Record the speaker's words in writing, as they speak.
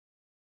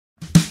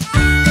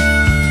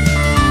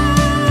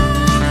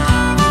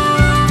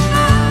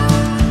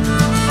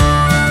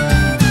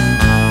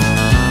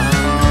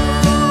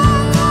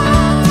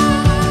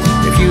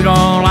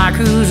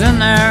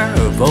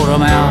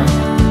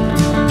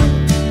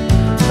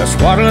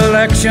what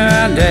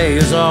election day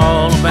is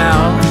all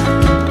about.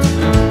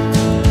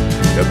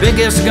 The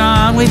biggest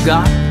gun we've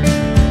got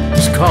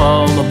is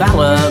called the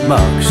ballot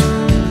box.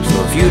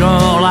 So if you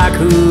don't like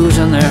who's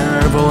in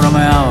there, vote them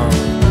out.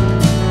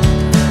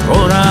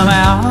 Vote them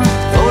out.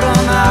 Vote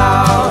them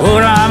out. Vote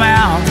them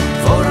out.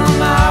 Vote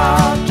them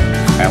out.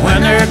 And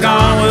when they're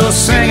gone, we'll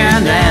sing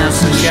and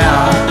dance and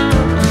shout.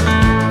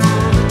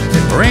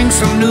 Then bring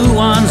some new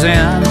ones in,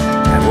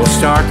 and we'll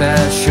start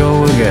that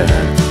show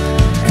again.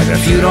 And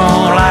if you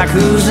don't like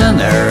who's in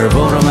there,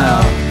 vote them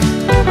out.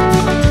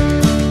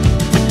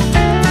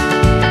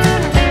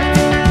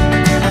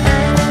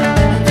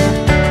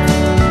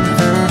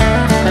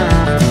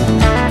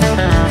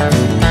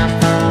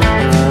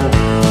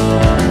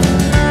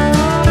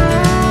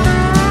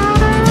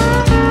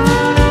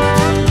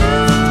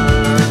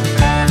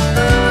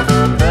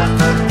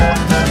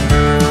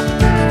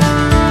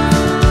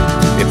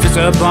 If it's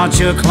a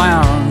bunch of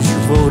clowns you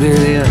voted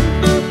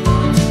in,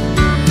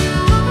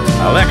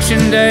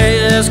 election day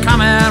is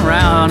coming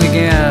round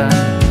again.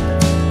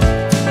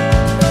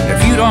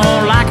 If you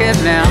don't like it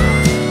now,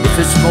 if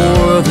it's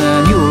more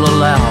than you'll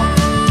allow,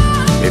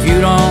 if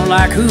you don't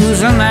like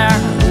who's in there,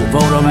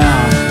 we'll vote them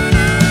out.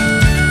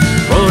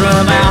 Vote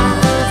them out.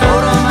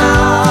 Vote them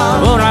out.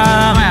 Vote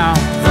them out.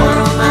 Vote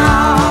them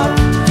out.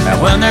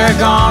 And when they're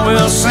gone,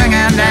 we'll sing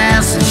and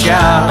dance and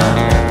shout.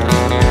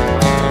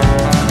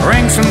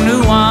 Bring some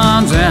new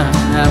ones in,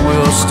 and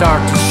we'll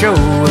start the show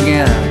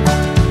again.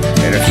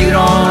 And if you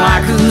don't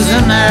like who's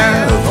in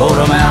there, vote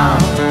them out.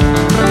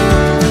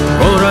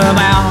 Vote them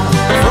out.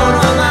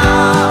 Vote them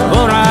out.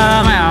 Vote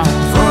them out.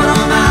 Vote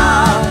them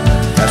out.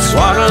 That's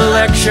what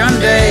election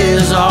day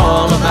is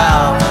all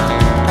about.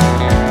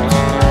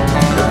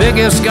 The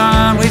biggest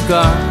gun we've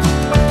got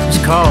is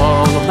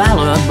called the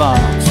ballot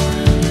box.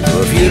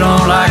 So if you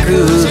don't like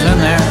who's in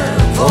there,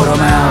 vote them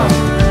out.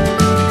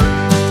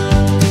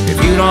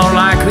 If you don't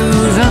like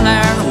who's in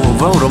there, we'll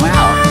vote them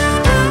out.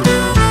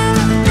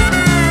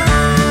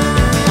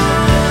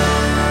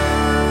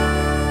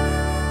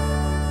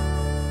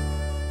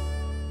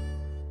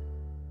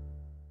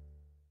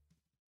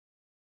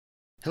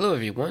 Hello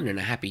everyone, and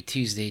a happy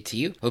Tuesday to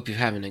you. Hope you're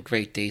having a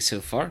great day so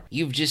far.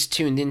 You've just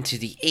tuned into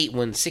the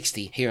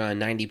 8160 here on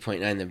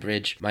 90.9 The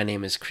Bridge. My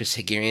name is Chris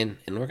Hagarian,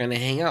 and we're going to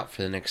hang out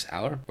for the next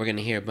hour. We're going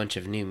to hear a bunch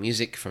of new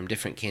music from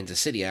different Kansas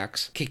City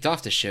acts. Kicked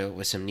off the show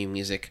with some new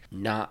music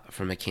not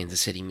from a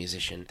Kansas City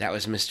musician. That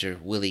was Mr.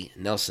 Willie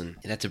Nelson.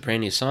 And that's a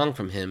brand new song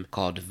from him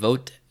called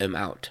Vote 'Em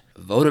Out.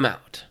 Vote 'Em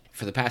Out.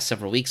 For the past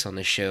several weeks on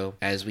this show,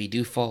 as we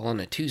do fall on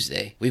a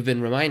Tuesday, we've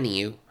been reminding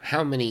you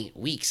how many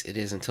weeks it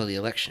is until the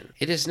election.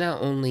 It is now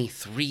only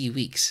 3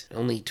 weeks,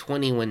 only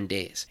 21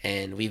 days,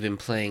 and we've been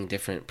playing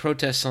different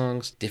protest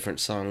songs, different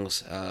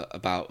songs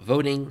about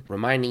voting,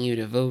 reminding you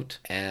to vote,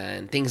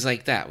 and things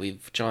like that.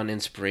 We've drawn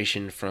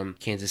inspiration from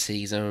Kansas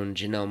City's own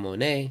Janelle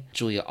Monáe,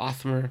 Julia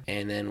Othmer,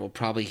 and then we'll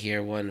probably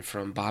hear one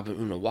from Bob and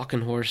Una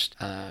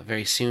Walkenhorst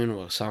very soon,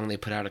 a song they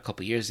put out a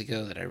couple years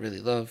ago that I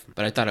really love.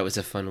 But I thought it was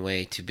a fun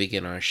way to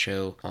begin our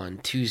show on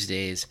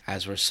Tuesdays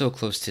as we're so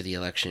close to the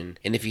election.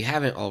 And if you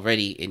haven't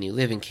already, and you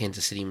live in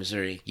Kansas City,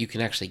 Missouri, you can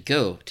actually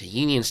go to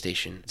Union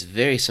Station. It's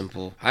very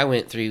simple. I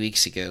went 3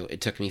 weeks ago. It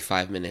took me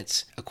 5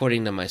 minutes.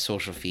 According to my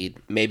social feed,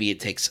 maybe it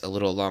takes a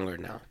little longer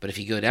now. But if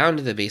you go down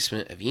to the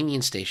basement of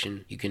Union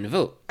Station, you can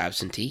vote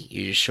absentee.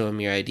 You just show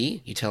them your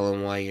ID. You tell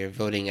them why you're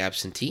voting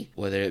absentee,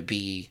 whether it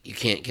be you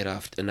can't get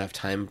off enough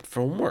time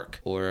from work,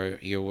 or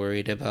you're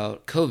worried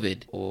about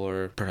COVID,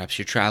 or perhaps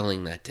you're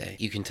traveling that day.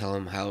 You can tell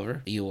them,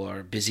 however, you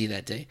are busy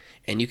that day,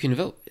 and you can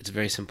vote. It's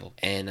very simple.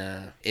 And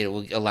it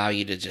will allow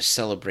you to just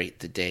celebrate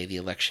the day, the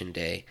election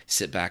day,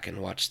 sit back and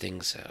watch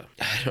things,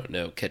 I don't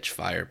know, catch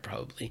fire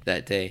probably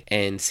that day,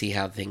 and see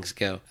how things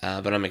go.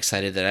 But I'm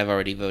excited that I've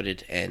already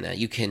voted, and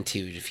you can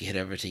too if you head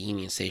over to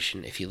Union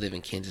Station if you live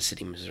in Kansas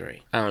City,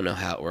 Missouri. I don't know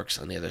how it works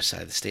on the other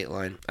side of the state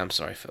line. I'm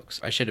sorry,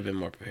 folks. I should have been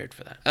more prepared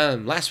for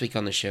that. Last week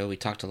on the show, we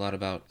talked a lot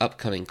about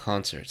upcoming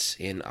concerts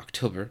in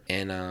October,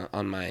 and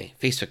on my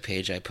Facebook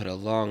page, I put a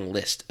long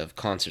list of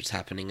concerts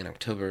happening in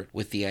October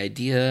with the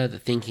idea, the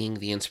thinking,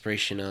 the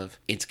inspiration of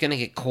it's going to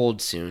get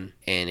cold soon,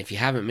 and if you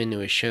haven't been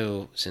to a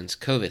show since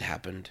COVID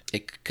happened,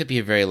 it could be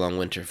a very long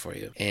winter for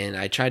you. And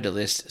I tried to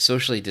list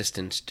socially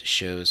distanced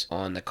shows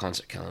on the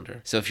concert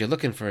calendar. So if you're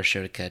looking for a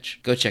show to catch,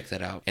 go check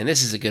that out. And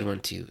this is a good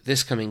one too.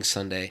 This coming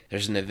Sunday,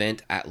 there's an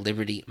event at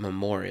Liberty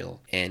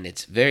Memorial, and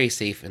it's very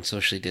safe and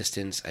socially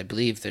distanced. I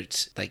believe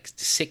there's like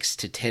 6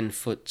 to 10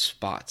 foot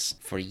spots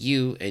for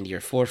you and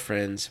your 4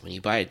 friends. When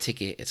you buy a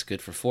ticket, it's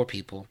good for 4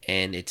 people,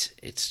 and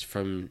it's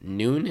from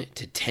noon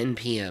to 10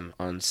 p.m.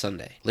 on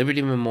Sunday.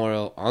 Liberty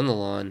Memorial on the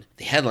lawn.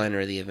 The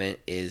headliner of the event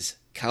is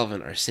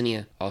Calvin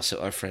Arsenia, also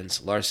our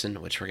friends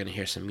Larson, which we're going to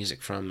hear some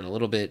music from in a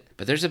little bit.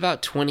 But there's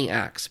about 20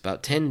 acts,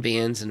 about 10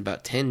 bands, and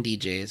about 10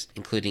 DJs,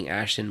 including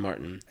Ashton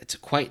Martin. It's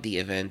quite the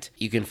event.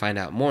 You can find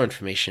out more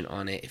information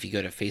on it if you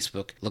go to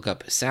Facebook, look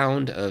up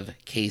Sound of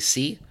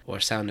KC or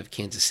Sound of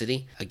Kansas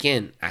City,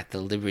 again at the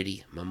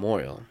Liberty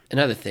Memorial.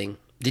 Another thing,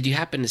 Did you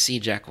happen to see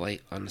Jack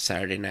White on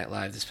Saturday Night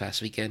Live this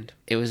past weekend?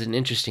 It was an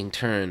interesting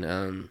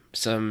turn.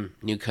 Some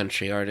new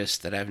country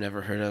artist that I've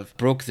never heard of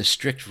broke the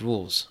strict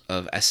rules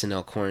of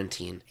SNL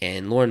quarantine,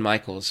 and Lorne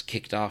Michaels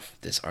kicked off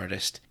this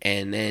artist.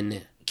 And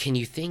then, can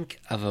you think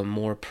of a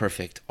more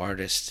perfect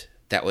artist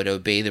that would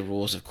obey the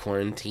rules of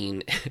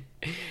quarantine,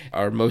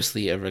 are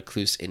mostly a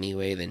recluse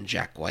anyway, than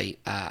Jack White?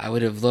 I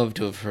would have loved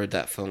to have heard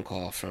that phone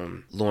call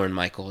from Lorne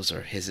Michaels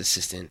or his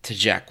assistant to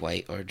Jack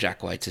White or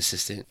Jack White's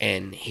assistant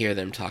and hear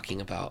them talking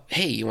about,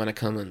 hey, you want to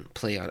come and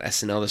play on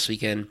SNL this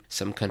weekend?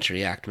 Some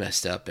country act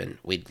messed up and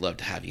we'd love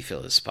to have you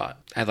fill the spot.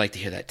 I'd like to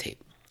hear that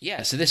tape.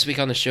 Yeah, so this week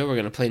on the show, we're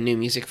going to play new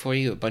music for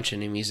you, a bunch of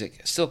new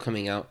music still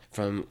coming out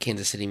from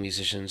Kansas City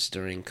musicians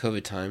during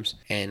COVID times.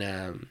 And,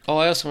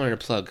 I also wanted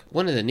to plug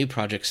one of the new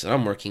projects that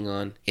I'm working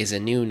on is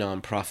a new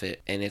nonprofit,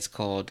 and it's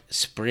called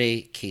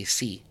Spray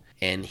KC.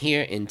 And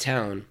here in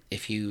town,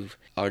 if you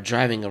are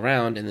driving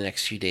around in the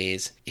next few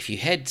days, if you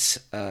head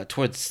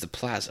towards the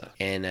plaza,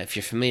 and if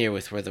you're familiar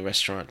with where the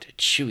restaurant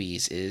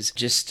Chewy's is,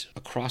 just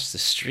across the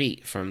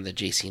street from the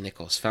J.C.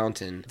 Nichols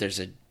fountain, there's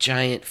a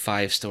giant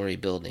 5-story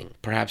building.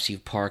 Perhaps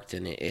you've parked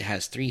in it. It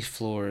has 3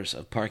 floors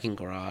of parking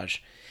garage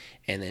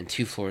and then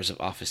 2 floors of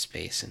office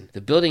space. And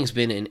the building's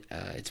been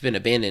it's been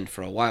abandoned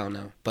for a while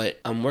now, but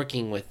I'm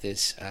working with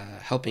this,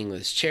 helping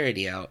this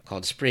charity out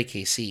called Spray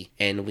KC,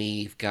 and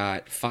we've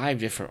got 5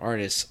 different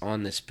artists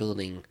on this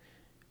building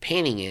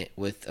painting it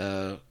with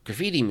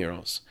graffiti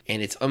murals,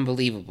 and it's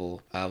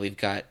unbelievable. We've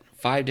got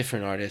 5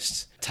 different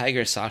artists: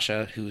 Tiger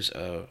Sasha, who's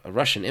a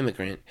Russian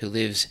immigrant who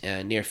lives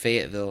near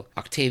Fayetteville;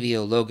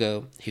 Octavio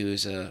Logo,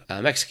 who's a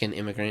Mexican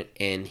immigrant,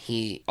 and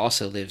he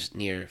also lives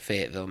near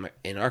Fayetteville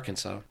in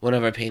Arkansas. One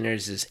of our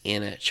painters is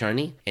Anna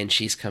Charney, and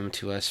she's come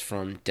to us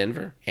from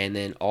Denver. And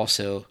then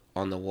also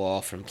on the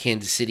wall from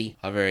Kansas City,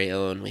 our very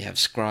own, we have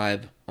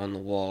Scribe on the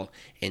wall,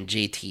 and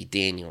JT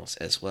Daniels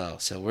as well.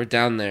 So we're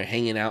down there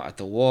hanging out at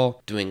the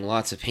wall, doing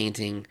lots of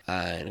painting,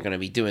 and we're going to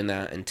be doing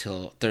that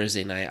until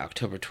Thursday night,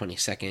 October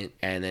 22nd,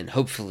 and then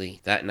hopefully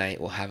that night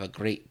we'll have a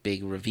great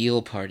big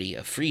reveal party,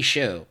 a free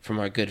show from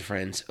our good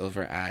friends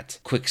over at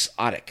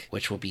Quixotic,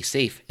 which will be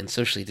safe and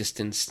socially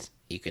distanced.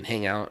 You can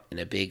hang out in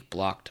a big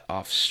blocked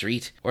off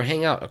street or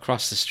hang out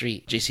across the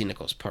street, J.C.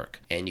 Nichols Park,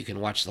 and you can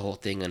watch the whole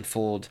thing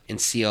unfold and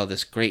see all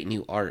this great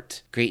new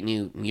art, great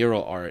new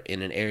mural art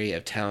in an area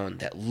of town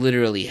that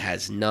literally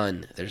has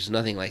none. There's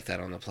nothing like that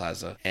on the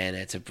plaza, and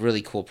it's a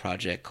really cool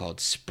project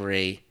called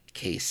Spray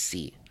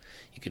KC.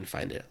 You can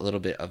find a little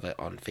bit of it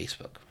on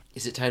Facebook.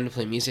 Is it time to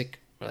play music?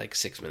 We're like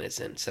 6 minutes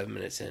in, 7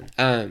 minutes in.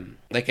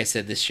 Like I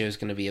said, this show is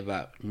going to be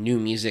about new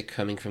music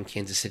coming from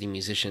Kansas City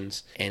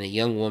musicians and a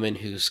young woman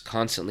who's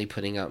constantly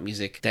putting out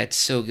music that's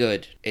so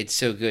good. It's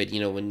so good. You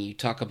know, when you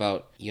talk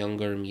about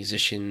younger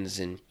musicians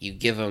and you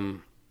give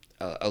them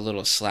a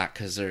little slack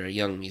because they're a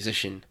young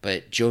musician,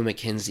 but Joe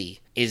McKenzie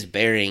is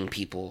burying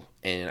people,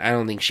 and I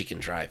don't think she can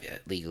drive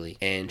yet legally.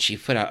 And she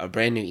put out a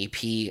brand new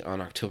EP on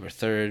October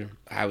 3rd.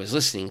 I was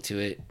listening to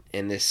it,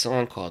 and this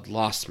song called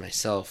Lost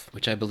Myself,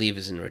 which I believe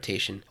is in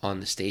rotation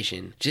on the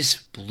station,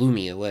 just blew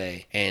me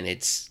away. And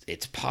it's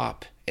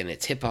pop and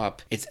it's hip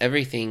hop. It's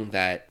everything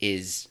that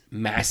is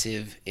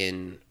massive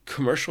in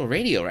commercial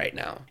radio right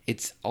now.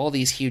 It's all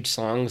these huge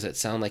songs that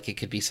sound like it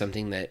could be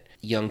something that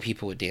young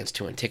people would dance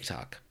to on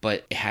TikTok,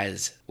 but it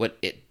has what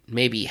it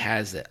maybe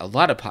has that a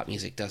lot of pop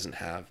music doesn't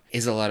have,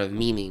 is a lot of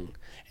meaning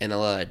and a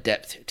lot of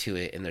depth to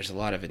it, and there's a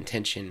lot of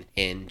intention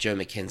in Joe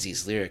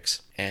McKenzie's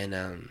lyrics.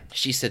 And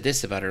she said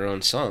this about her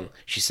own song.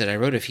 She said, "I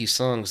wrote a few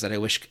songs that I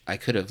wish I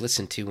could have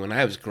listened to when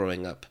I was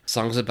growing up.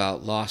 Songs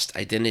about lost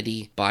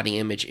identity, body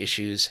image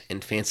issues,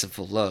 and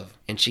fanciful love."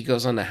 And she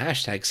goes on to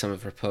hashtag some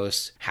of her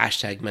posts,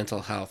 hashtag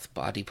mental health,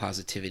 body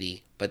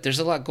positivity. But there's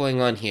a lot going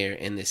on here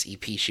in this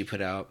EP she put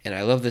out, and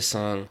I love this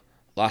song,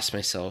 Lost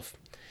Myself.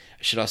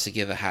 I should also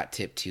give a hat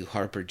tip to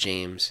Harper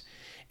James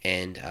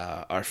and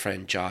our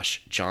friend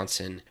Josh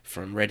Johnson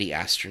from Ready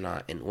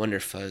Astronaut and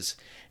Wonderfuzz,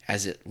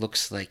 as it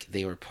looks like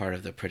they were part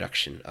of the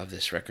production of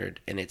this record,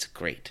 and it's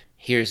great.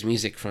 Here's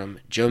music from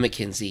Joe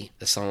McKenzie.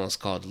 The song is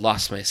called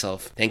Lost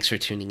Myself. Thanks for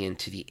tuning in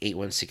to the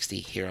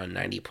 8160 here on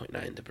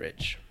 90.9 The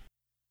Bridge.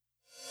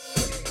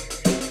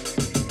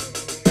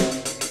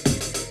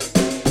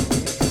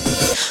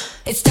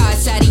 It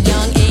starts at a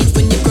young age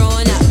when you're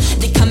growing up.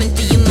 They coming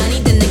for your money,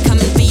 then they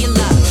coming for your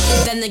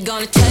love. Then they're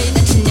gonna tell you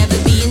that you'll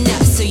never be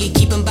enough, so you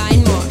keep on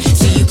buying more,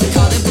 so you can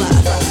call their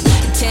bluff.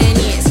 10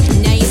 years,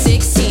 now you're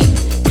 16.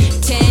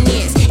 10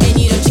 years, and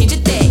you don't change a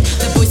thing.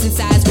 The voice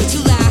inside is way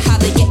too loud. How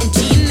they get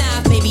into your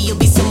mouth? Maybe you'll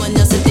be someone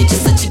else if they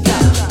just let you go.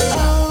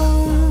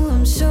 Oh,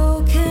 I'm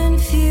so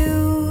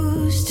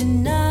confused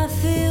and I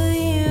feel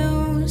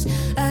used.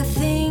 I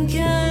think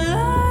I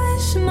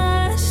lost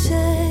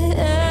myself.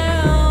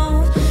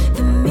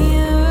 The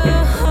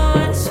mirror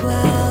haunts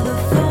while the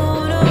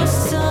photos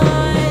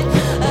sign.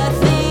 I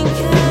think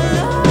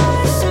I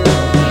lost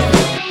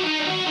myself.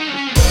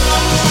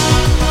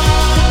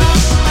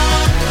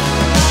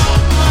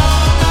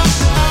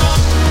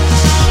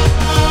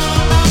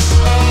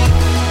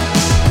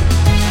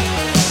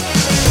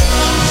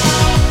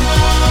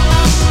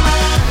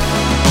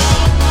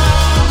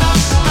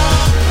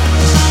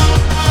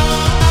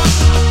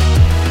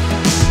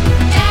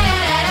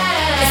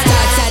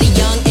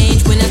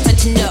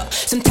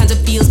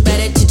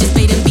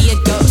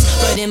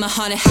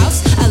 haunted house,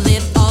 I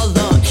live all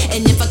alone.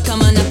 And if I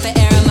come on up for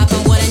air, I'm up,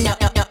 I wanna know.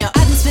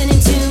 I've been spending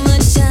too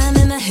much time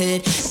in my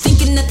head,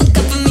 thinking that they'll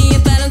come for me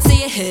if I don't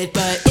stay ahead.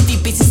 But if you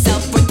base your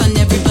self-worth on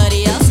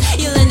everybody else,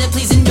 you'll end up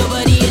pleasing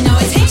nobody and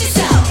always hate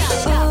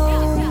yourself.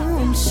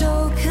 Oh, I'm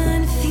so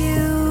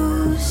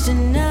confused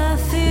and I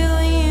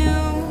feel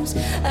used.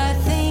 I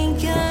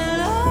think I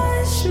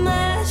lost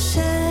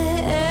myself.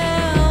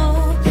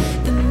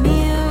 The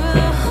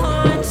mirror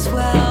haunts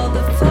while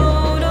the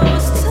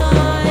photos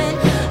turn.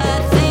 I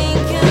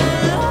think I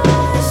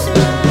lost myself.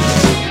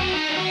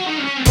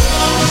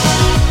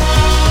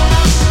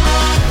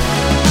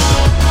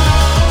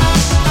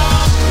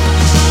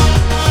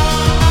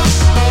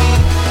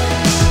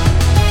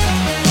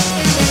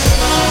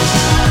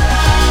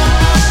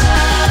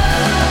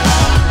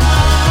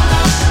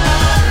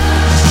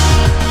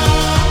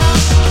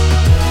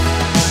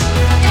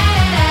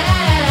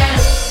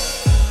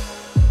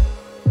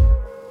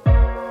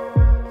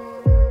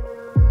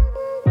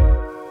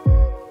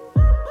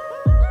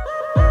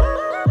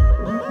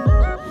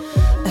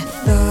 I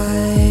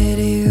thought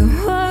it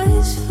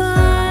was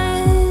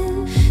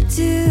fun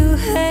to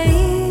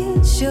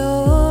hate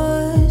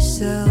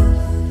yourself,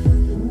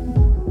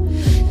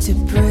 to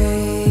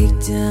break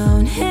down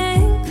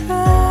and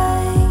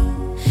cry,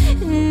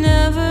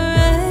 never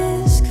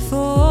ask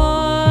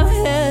for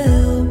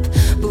help.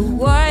 But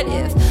what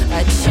if I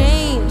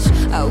changed?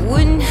 I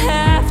wouldn't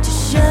have to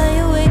shy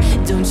away.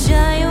 Don't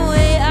shy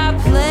away, I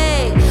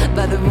play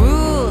by the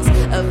rules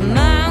of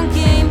my own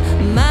game,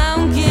 my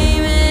own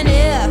game. And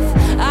if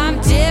I'm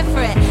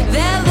different,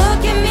 they'll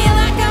look at me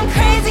like I'm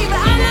crazy, but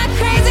I'm not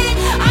crazy.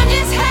 I'm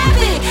just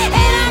happy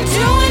and I'm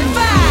doing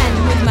fine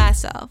with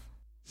myself.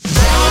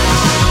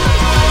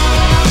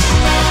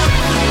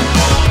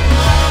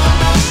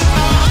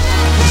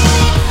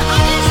 I'm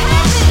just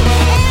happy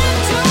and I'm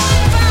doing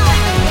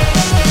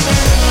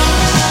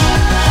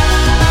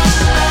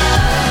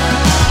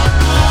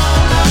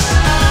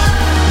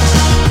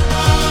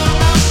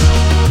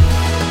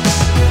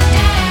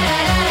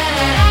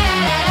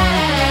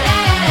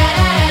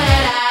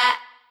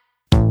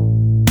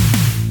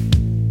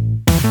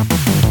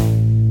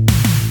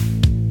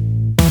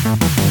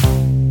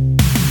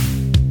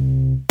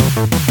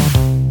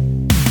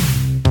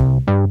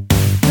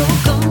No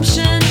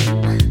gumption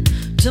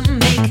to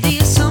make the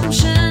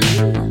assumption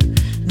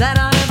that I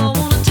ever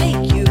wanna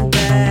take you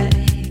back,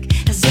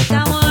 as if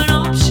that were an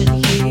option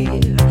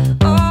here.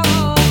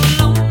 Oh,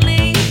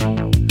 lonely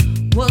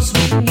was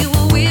when you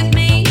were with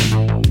me,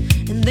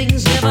 and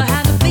things never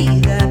had to be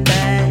that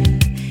bad.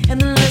 And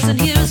the lesson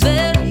here is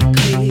very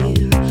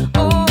clear.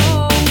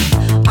 Oh,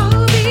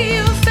 I'll be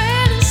your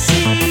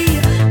fantasy.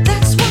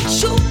 That's what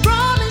you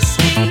promised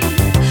me,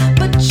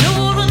 but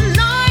you're a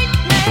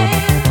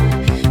nightmare.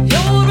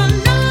 You're a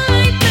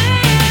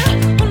nightmare.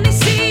 Only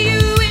see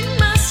you in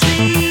my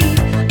sleep.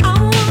 I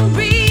want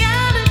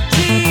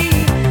reality.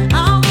 I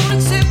won't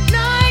accept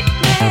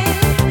nightmare.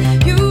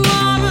 You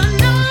are a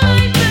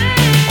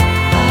nightmare.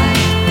 I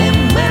am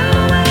well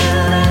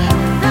aware that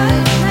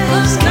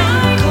nightmares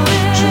can't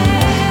come true.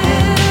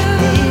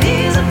 It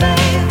is a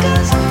fake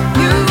 'cause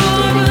you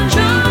are a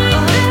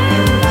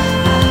nightmare.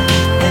 I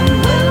am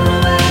well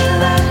aware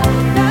that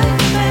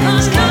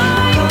nightmares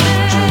can't come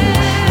true.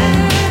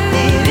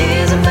 It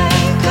is a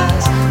fake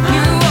 'cause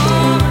you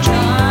are a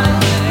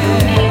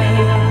nightmare.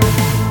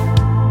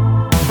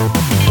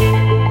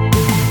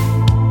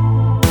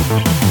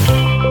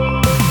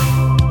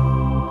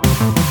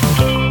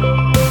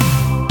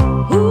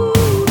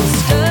 Ooh,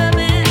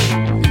 disturbing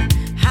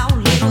how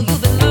little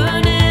you've been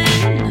learning.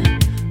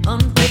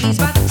 Unfazed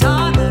by the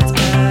time that's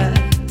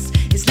passed.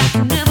 It's like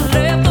you never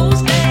left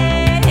those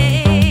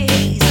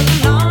days.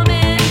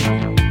 Alarming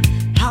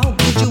how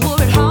good you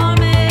were at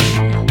harming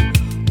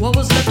what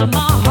was left of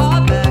my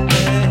heart back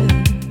then,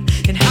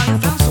 and how you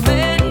found so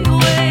many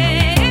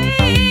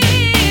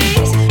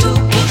ways to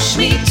push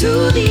me to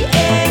the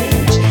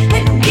edge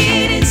and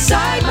get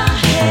inside my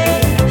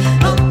head.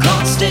 A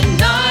constant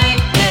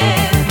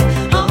nightmare,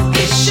 a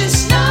vicious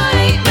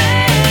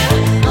nightmare.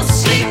 A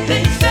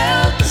sleeping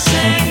felt the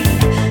same,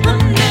 a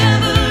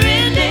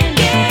never-ending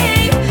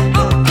game.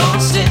 A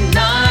constant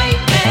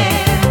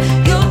nightmare,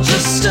 you're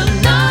just a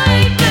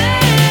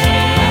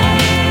nightmare.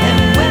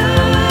 And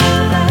well,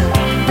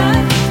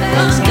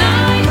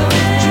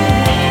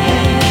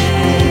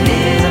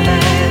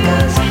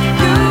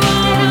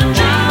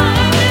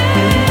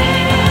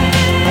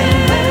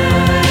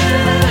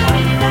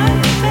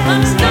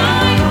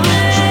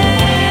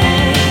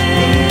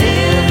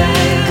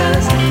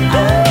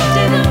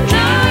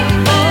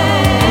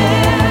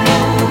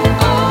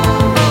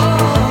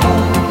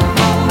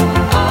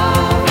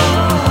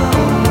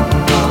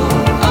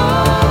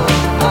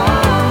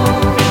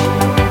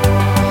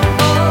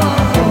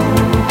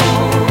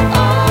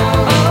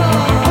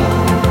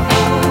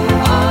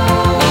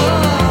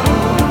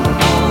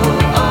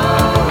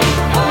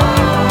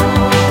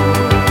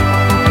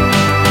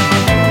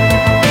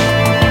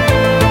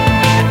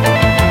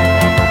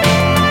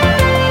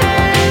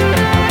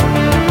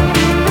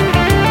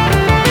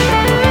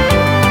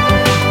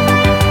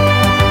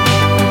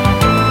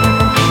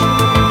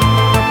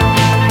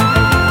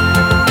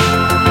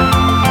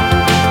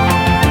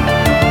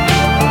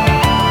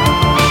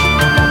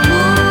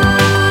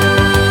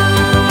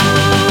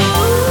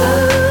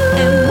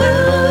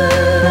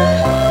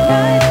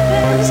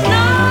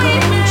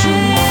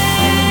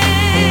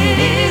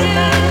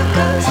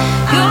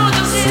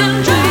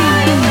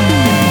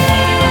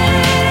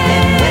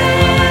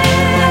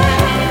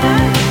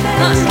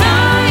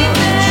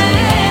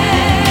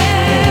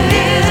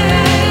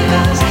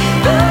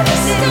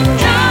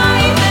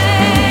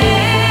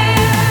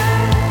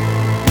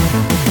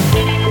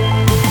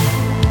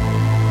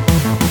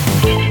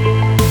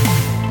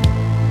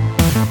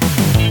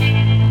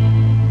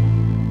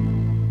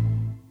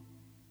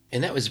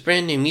 And that was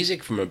brand new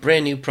music from a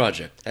brand new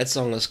project. That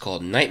song is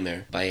called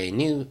Nightmare by a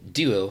new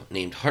duo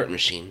named Heart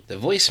Machine. The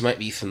voice might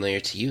be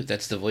familiar to you.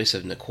 That's the voice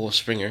of Nicole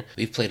Springer.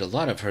 We've played a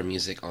lot of her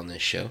music on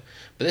this show,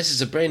 but this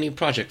is a brand new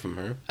project from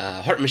her.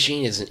 Heart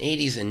Machine is an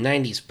 80s and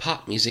 90s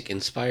pop music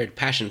inspired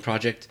passion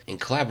project in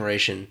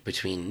collaboration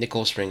between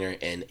Nicole Springer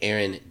and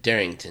Aaron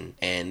Darrington.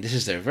 And this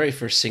is their very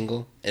first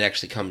single. It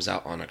actually comes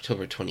out on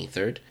October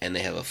 23rd, and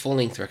they have a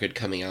full-length record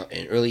coming out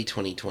in early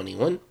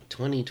 2021.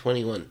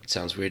 2021. It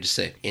sounds weird to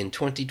say. In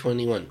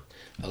 2021.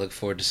 I look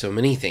forward to so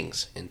many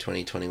things in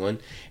 2021,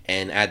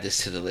 and add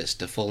this to the list,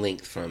 the full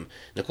length from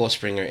Nicole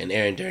Springer and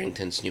Aaron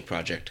Darrington's new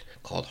project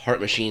called Heart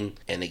Machine,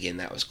 and again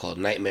that was called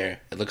Nightmare.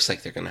 It looks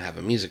like they're going to have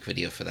a music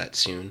video for that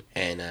soon,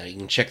 and you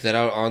can check that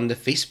out on the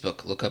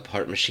Facebook. Look up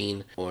Heart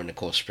Machine or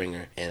Nicole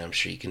Springer, and I'm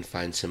sure you can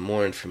find some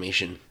more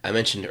information. I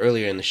mentioned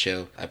earlier in the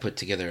show I put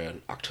together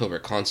an October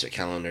concert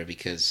calendar,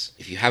 because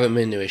if you haven't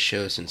been to a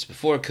show since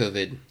before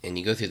COVID and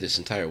you go through this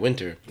entire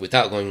winter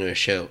without going to a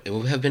show, it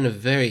will have been a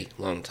very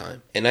long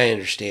time. And I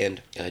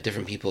understand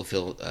different people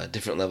feel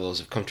different levels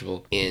of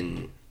comfortable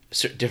in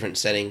different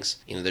settings.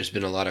 You know, there's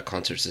been a lot of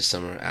concerts this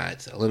summer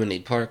at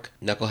Lemonade Park.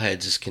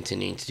 Knuckleheads is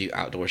continuing to do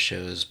outdoor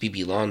shows.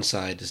 BB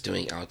Lawnside is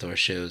doing outdoor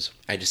shows.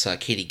 I just saw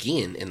Katie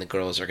Guillen and the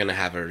girls are going to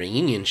have a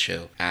reunion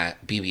show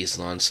at BB's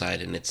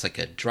Lawnside, and it's like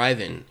a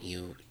drive-in.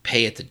 You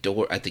pay at the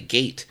door, at the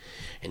gate,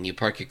 and you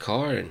park your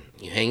car and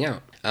you hang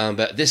out.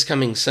 But this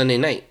coming Sunday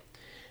night,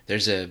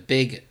 there's a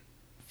big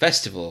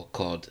festival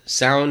called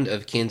Sound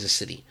of Kansas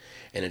City,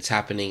 and it's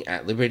happening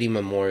at Liberty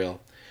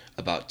Memorial.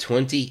 About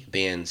 20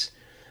 bands,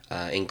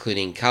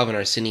 including Calvin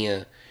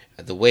Arsenia,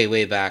 The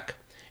Way Back,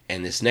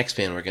 and this next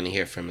band we're going to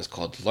hear from is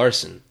called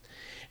Larson.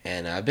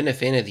 And I've been a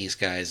fan of these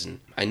guys, and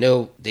I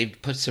know they've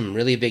put some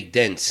really big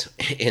dents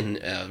in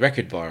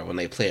Record Bar when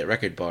they play at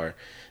Record Bar.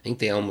 I think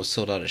they almost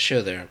sold out a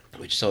show there,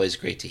 which is always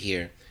great to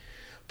hear.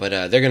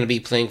 But they're going to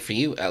be playing for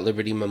you at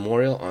Liberty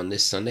Memorial on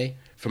this Sunday.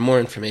 For more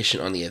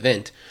information on the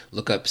event,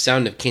 look up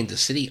Sound of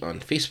Kansas City on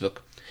Facebook,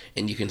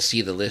 and you can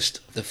see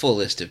the full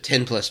list of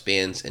 10 plus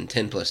bands and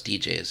 10 plus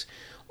DJs,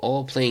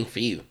 all playing for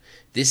you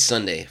this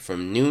Sunday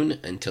from noon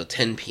until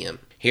 10 p.m.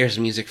 Here's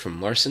music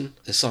from Larson.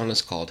 The song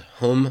is called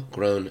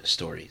Homegrown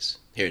Stories.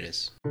 Here it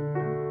is.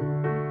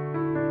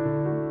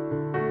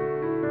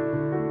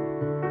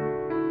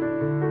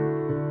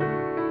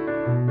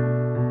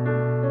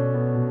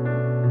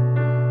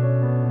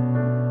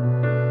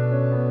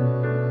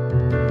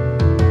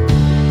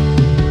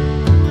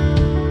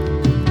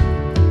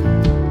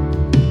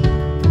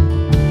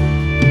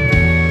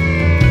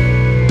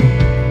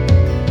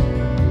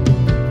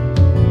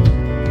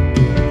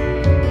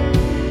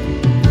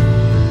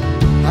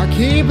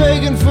 Keep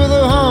begging for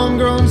the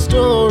homegrown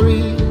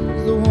stories,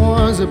 the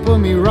ones that put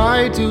me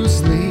right to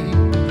sleep.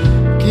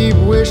 Keep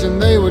wishing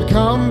they would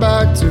come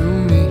back to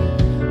me.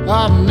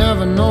 I've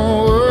never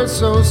known words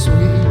so sweet.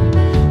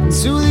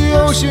 Into the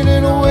ocean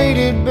in a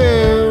weighted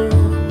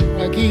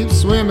barrel, I keep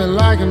swimming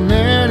like a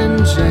man in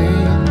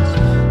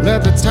chains.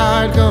 Let the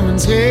tide come and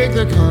take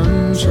the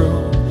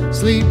control.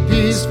 Sleep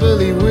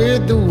peacefully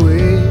with the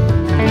waves.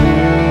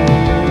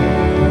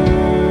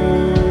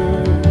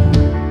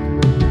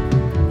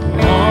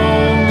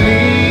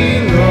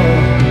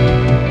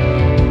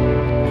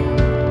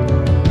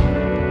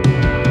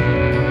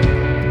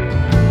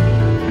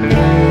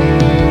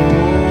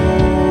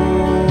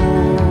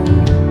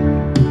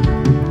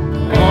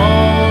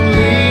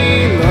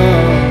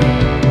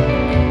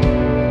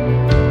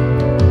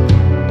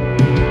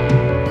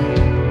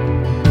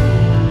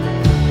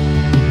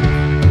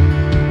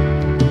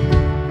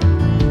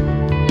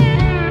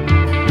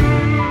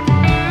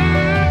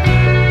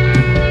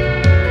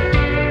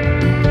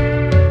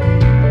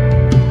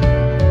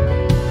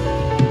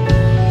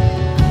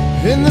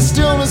 In the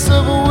stillness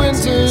of a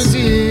winter's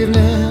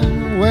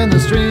evening, when the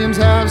streams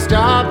have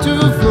stopped to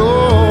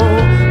flow,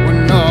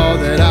 when all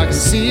that I can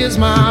see is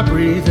my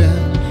breathing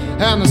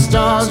and the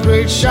stars'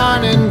 great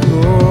shining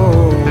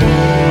glow.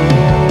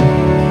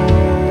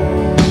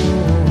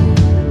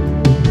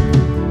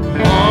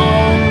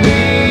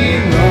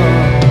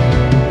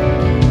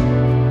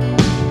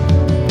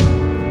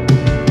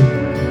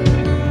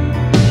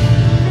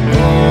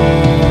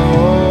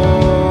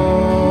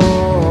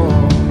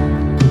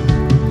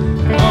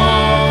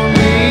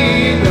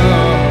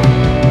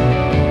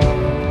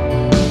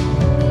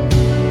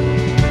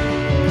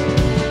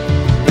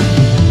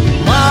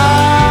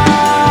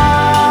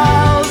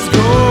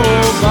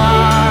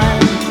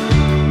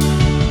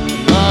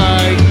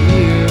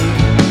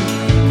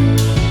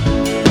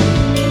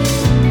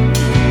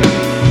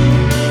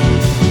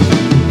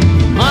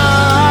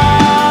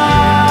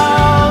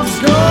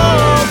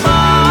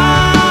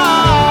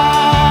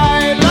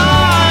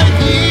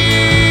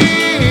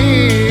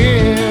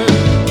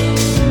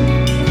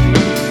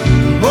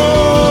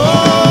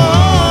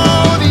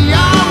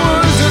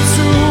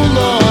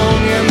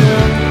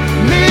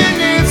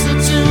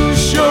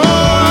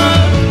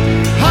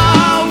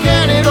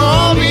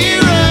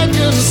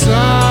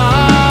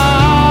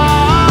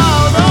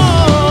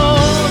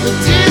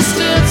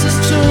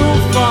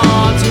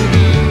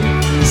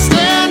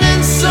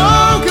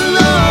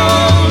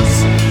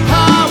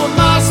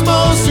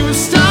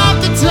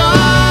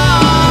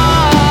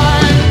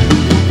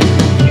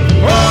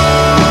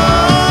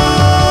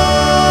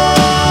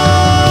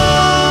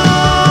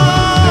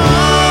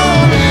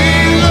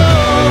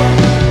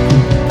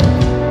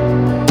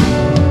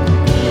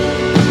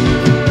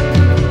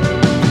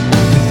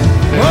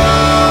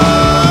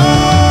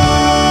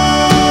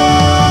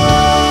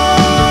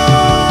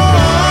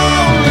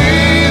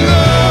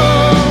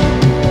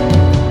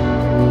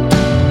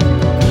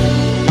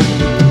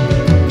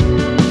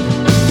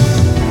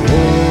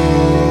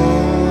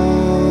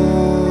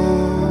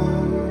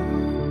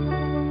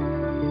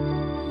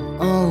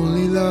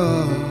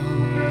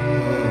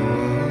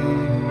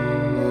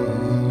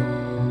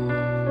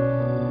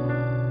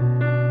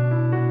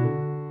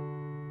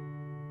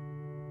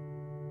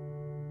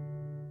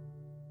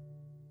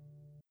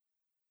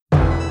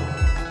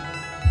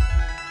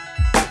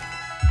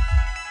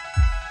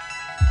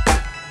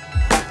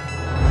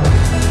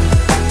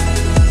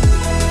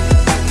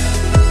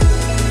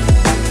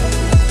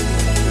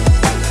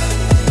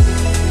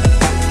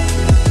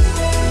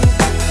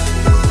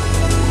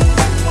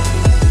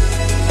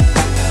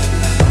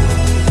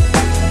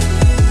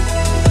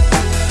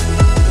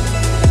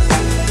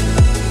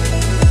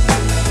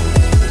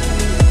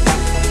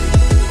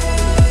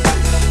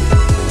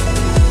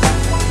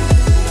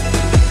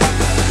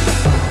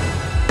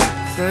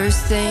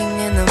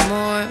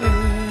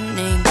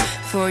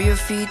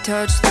 feet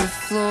touch the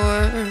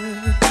floor,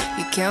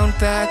 you count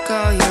back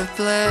all your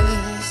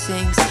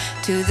blessings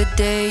to the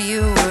day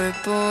you were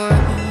born.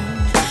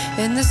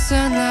 And the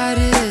sunlight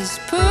is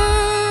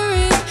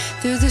pouring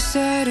through the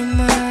side of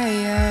my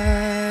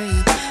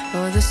eye.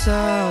 Oh, this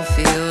all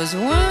feels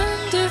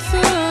wonderful.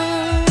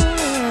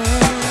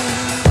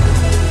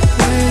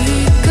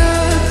 Wake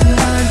up,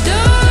 my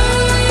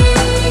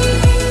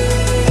darling.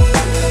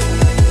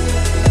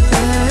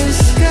 The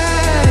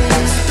sky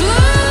is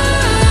blushing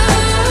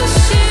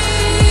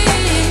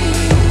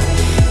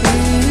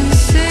in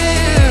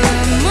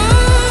ceremony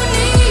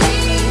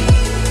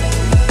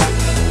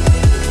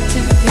to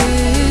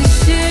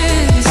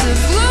visions of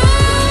glory.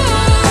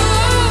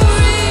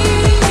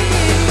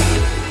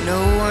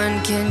 No one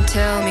can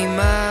tell me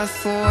my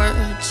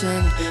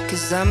fortune,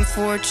 'cause I'm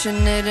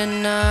fortunate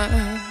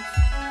enough.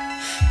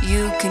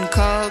 You can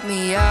call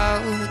me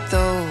out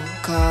though,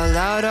 call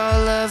out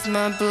all of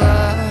my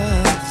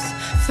bluffs.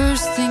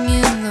 First thing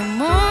in the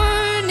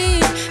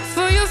morning,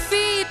 before your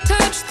feet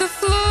touch the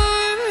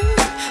floor,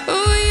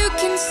 oh, you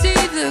can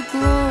see the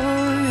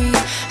glory,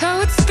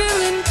 how it's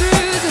spilling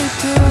through the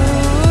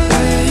door.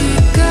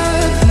 Wake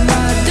up,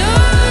 my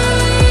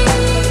darling.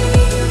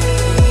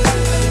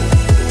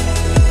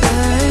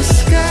 The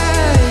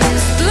sky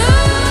is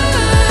blushing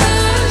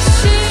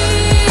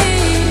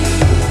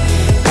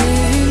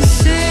in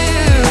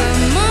ceremony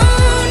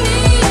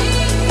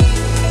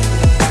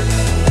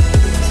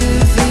to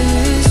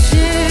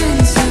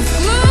visions of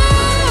glory.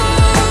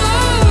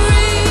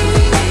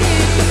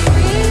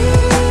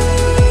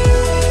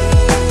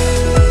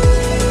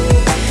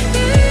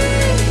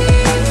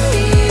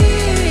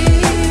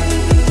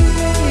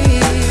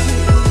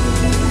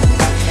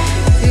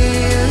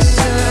 Feel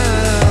so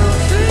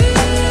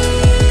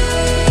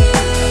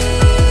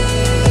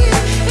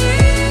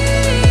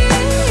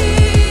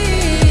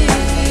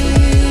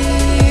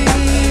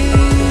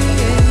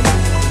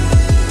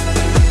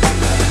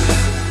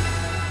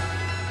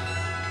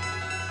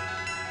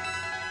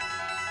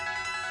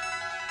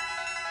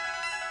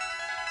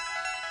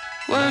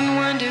one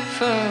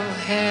wonderful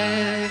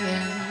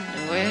heaven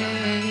awaits.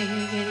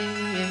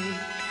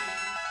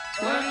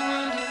 One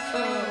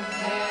wonderful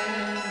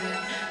heaven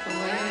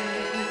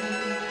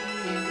awaits.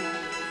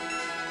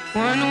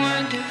 One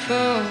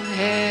wonderful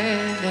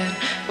heaven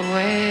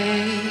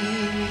awaits.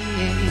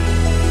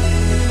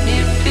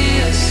 It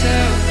feels so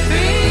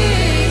free.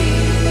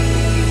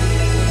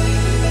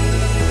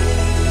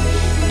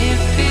 It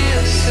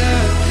feels so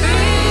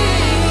free.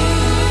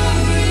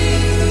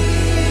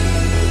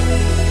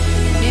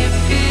 It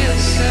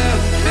feels so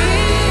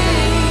free.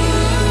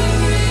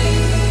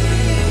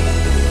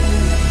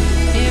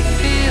 It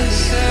feels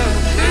so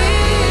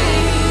free.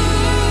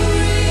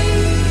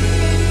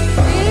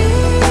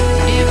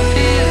 It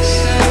feels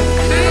so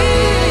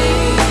free.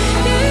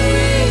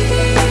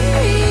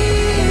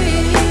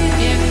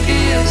 It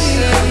feels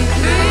so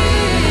free.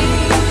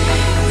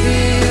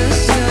 Feels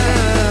so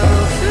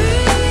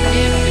free.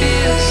 It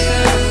feels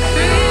so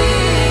free.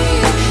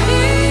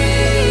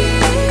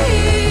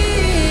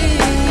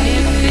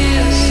 It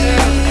feels so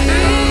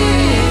free.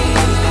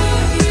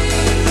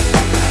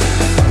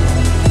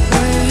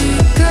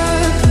 Wake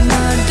up,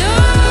 my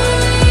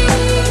darling.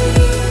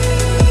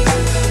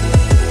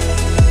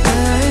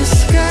 The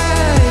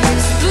sky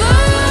is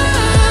blushing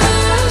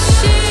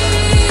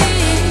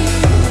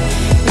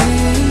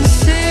in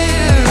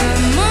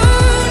ceremony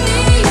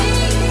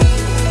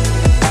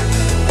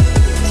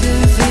to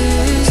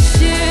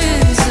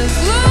visions of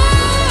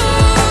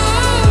glory.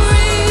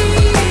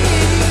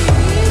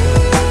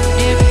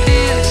 It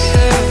feels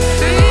so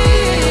free.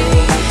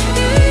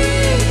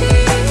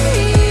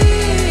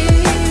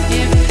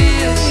 It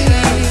feels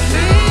so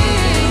free.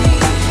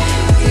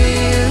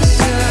 Feels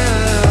so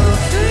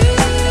free.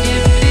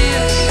 It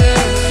feels so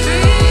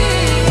free.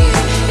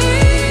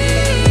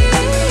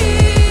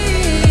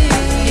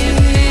 It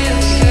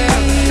feels so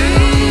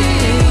free.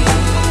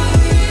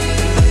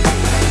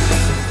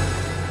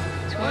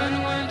 It's one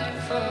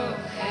wonderful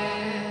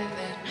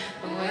heaven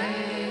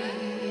away.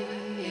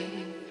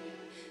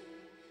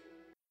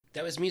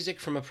 That was music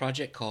from a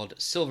project called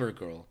Silver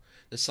Girl.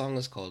 The song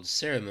is called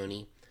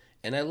Ceremony,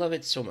 and I love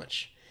it so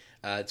much.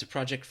 It's a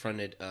project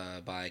fronted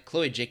by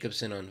Chloe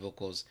Jacobson on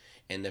vocals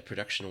and the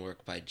production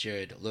work by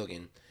Jared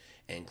Logan.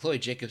 And Chloe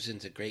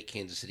Jacobson's a great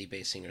Kansas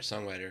City-based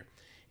singer-songwriter,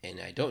 and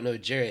I don't know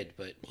Jared,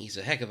 but he's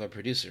a heck of a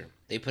producer.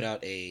 They put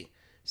out a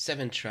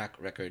 7-track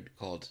record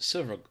called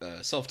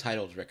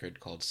self-titled record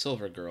called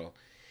Silver Girl,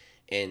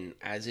 and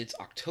as it's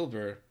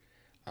October,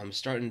 I'm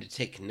starting to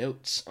take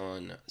notes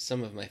on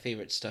some of my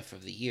favorite stuff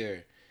of the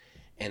year,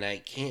 and I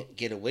can't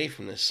get away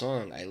from this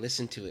song. I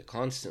listen to it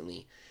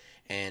constantly,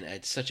 and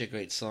it's such a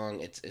great song.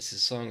 It's a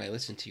song I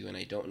listen to, and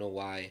I don't know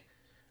why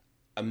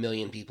a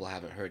million people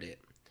haven't heard it.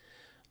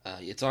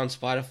 It's on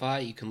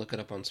Spotify. You can look it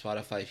up on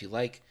Spotify if you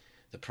like.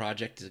 The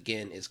project,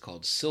 again, is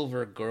called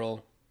Silver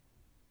Girl.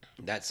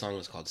 That song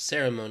was called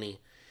Ceremony.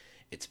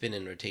 It's been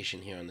in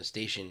rotation here on the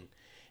station,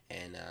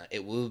 and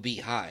it will be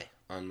high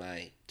on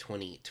my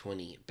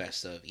 2020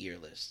 Best of Year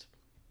list.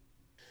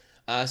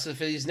 So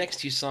for these next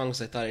two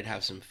songs, I thought I'd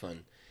have some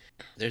fun.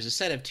 There's a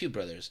set of two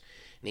brothers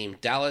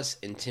named Dallas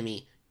and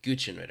Timmy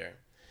Guchenritter,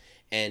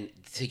 and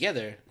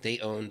together they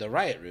own the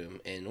Riot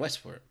Room in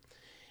Westport.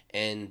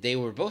 And they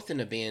were both in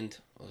a band,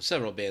 well,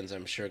 several bands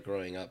I'm sure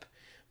growing up,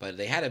 but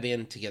they had a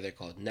band together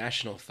called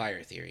National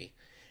Fire Theory,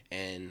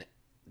 and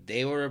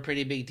they were a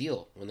pretty big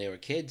deal when they were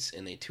kids,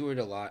 and they toured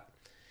a lot,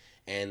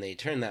 and they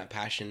turned that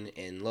passion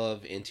and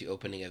love into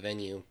opening a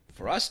venue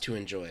for us to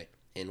enjoy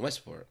in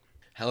Westport.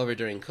 However,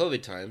 during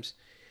COVID times,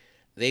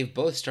 they've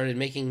both started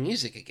making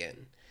music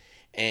again.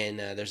 And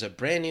there's a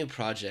brand new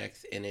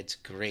project, and it's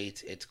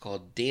great. It's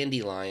called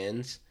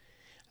Dandelions,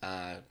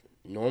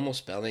 normal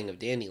spelling of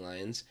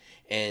dandelions.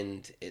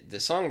 And the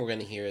song we're going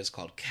to hear is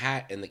called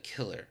Cat and the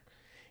Killer.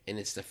 And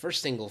it's the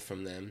first single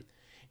from them.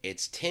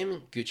 It's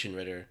Tim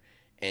Guchenritter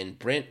and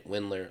Brent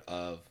Windler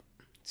of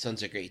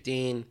Sons of Great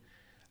Dane.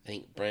 I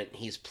think Brent,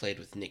 he's played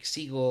with Nick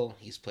Siegel.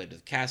 He's played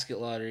with Casket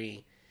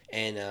Lottery.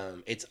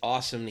 And it's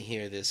awesome to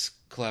hear this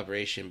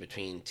collaboration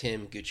between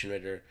Tim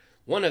Guchenritter,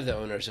 one of the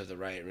owners of the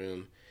Riot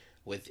Room,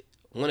 with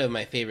one of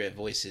my favorite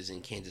voices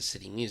in Kansas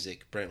City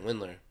music, Brent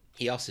Windler.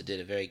 He also did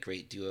a very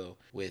great duo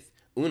with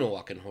Una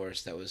Walking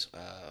Horse that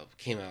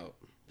came out,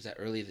 was that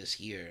early this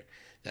year,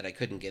 that I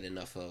couldn't get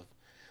enough of.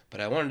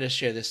 But I wanted to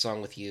share this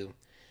song with you,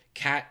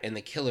 Cat and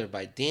the Killer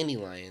by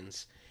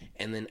Dandelions.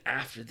 And then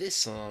after this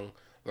song,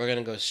 we're going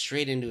to go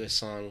straight into a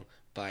song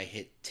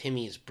by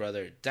Timmy's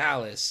brother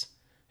Dallas,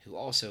 who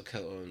also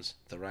co-owns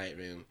the Riot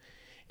Room.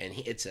 And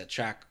it's a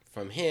track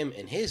from him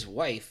and his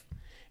wife,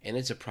 and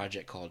it's a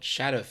project called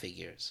Shadow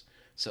Figures.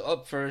 So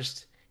up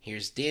first,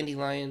 here's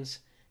Dandelions,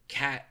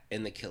 Cat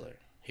and the Killer.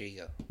 Here you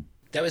go.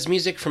 That was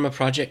music from a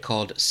project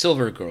called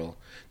Silver Girl.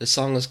 The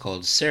song is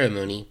called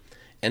Ceremony,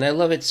 and I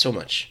love it so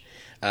much.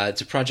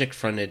 It's a project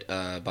fronted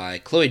by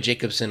Chloe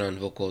Jacobson on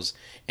vocals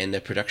and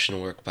the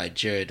production work by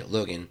Jared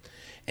Logan.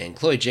 And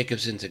Chloe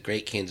Jacobson's a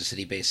great Kansas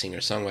City-based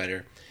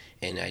singer-songwriter,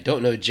 and I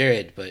don't know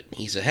Jared, but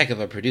he's a heck of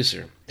a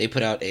producer. They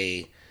put out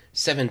a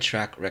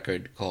 7-track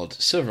record called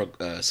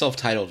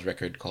self-titled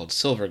record called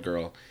Silver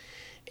Girl,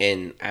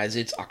 and as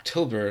it's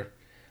October,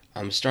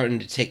 I'm starting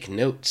to take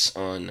notes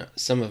on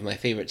some of my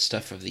favorite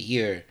stuff of the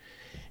year,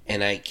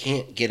 and I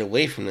can't get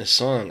away from this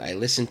song. I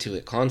listen to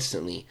it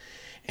constantly,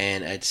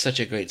 and it's such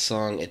a great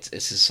song. It's a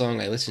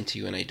song I listen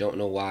to, and I don't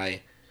know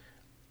why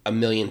a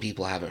million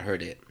people haven't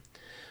heard it.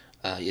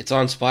 It's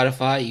on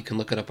Spotify. You can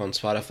look it up on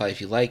Spotify if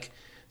you like.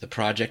 The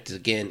project,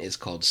 again, is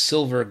called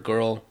Silver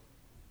Girl.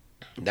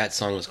 That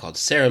song was called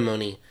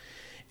Ceremony.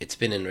 It's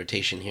been in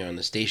rotation here on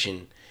the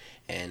station,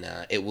 and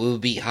it will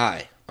be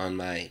high on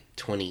my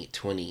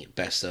 2020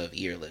 Best of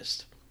Year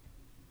list.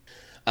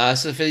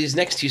 So for these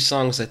next two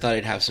songs, I thought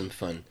I'd have some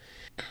fun.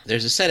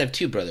 There's a set of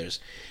two brothers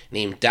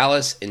named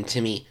Dallas and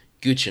Timmy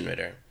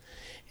Guchenritter,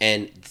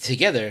 and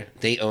together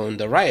they own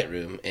the Riot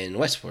Room in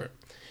Westport.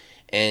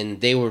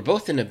 And they were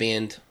both in a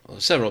band,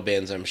 well, several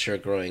bands I'm sure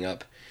growing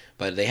up,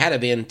 but they had a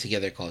band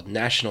together called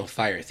National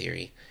Fire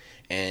Theory,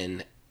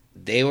 and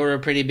they were a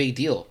pretty big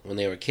deal when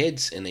they were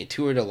kids, and they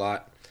toured a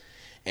lot,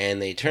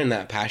 and they turned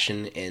that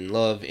passion and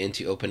love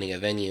into opening a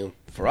venue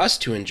for us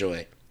to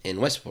enjoy in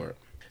Westport.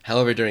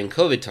 However, during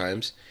COVID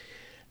times,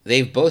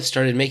 they've both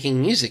started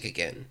making music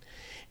again,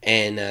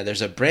 and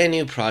there's a brand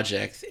new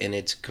project, and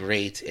it's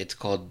great. It's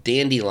called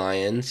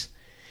Dandelions,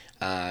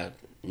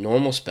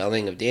 normal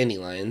spelling of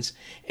dandelions,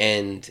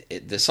 and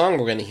the song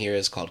we're going to hear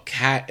is called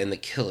Cat and the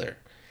Killer,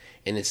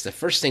 and it's the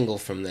first single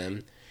from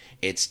them.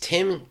 It's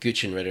Tim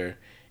Guchenritter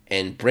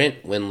and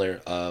Brent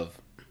Windler of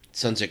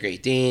Sons of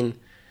Great Dane.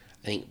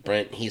 I think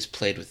Brent, he's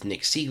played with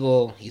Nick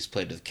Siegel, he's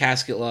played with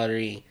Casket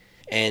Lottery,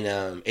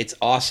 and it's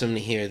awesome to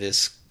hear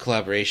this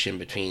collaboration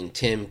between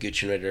Tim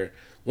Guchenritter,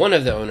 one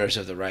of the owners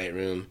of the Riot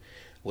Room,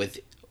 with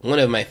one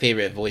of my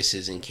favorite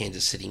voices in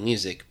Kansas City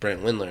music,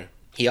 Brent Windler.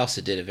 He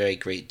also did a very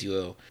great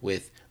duo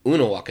with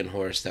Una Walking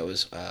Horse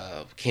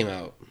that came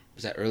out,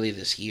 was that early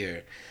this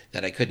year,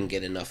 that I couldn't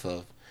get enough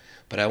of.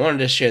 But I wanted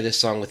to share this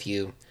song with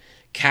you,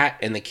 Cat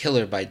and the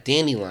Killer by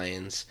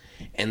Dandelions.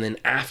 And then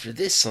after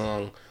this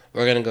song,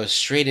 we're going to go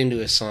straight into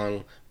a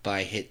song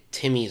by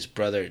Timmy's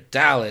brother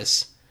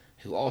Dallas,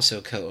 who also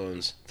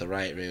co-owns the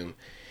Riot Room.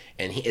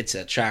 And it's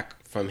a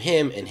track from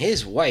him and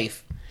his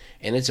wife,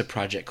 and it's a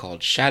project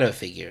called Shadow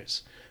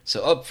Figures.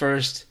 So up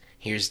first,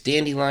 here's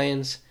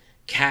Dandelions,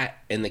 Cat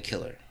and the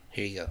Killer.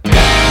 Here you go.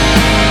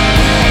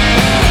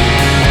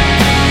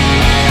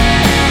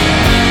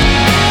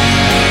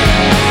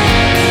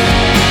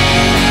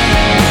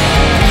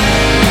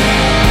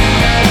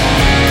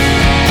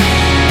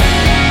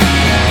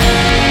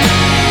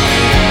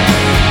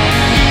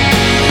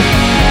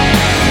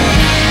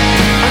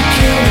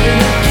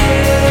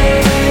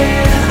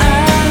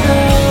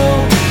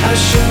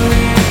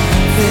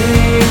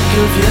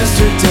 Of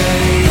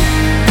yesterday,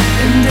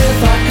 and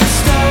if I could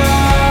stop,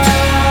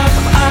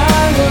 I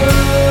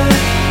would.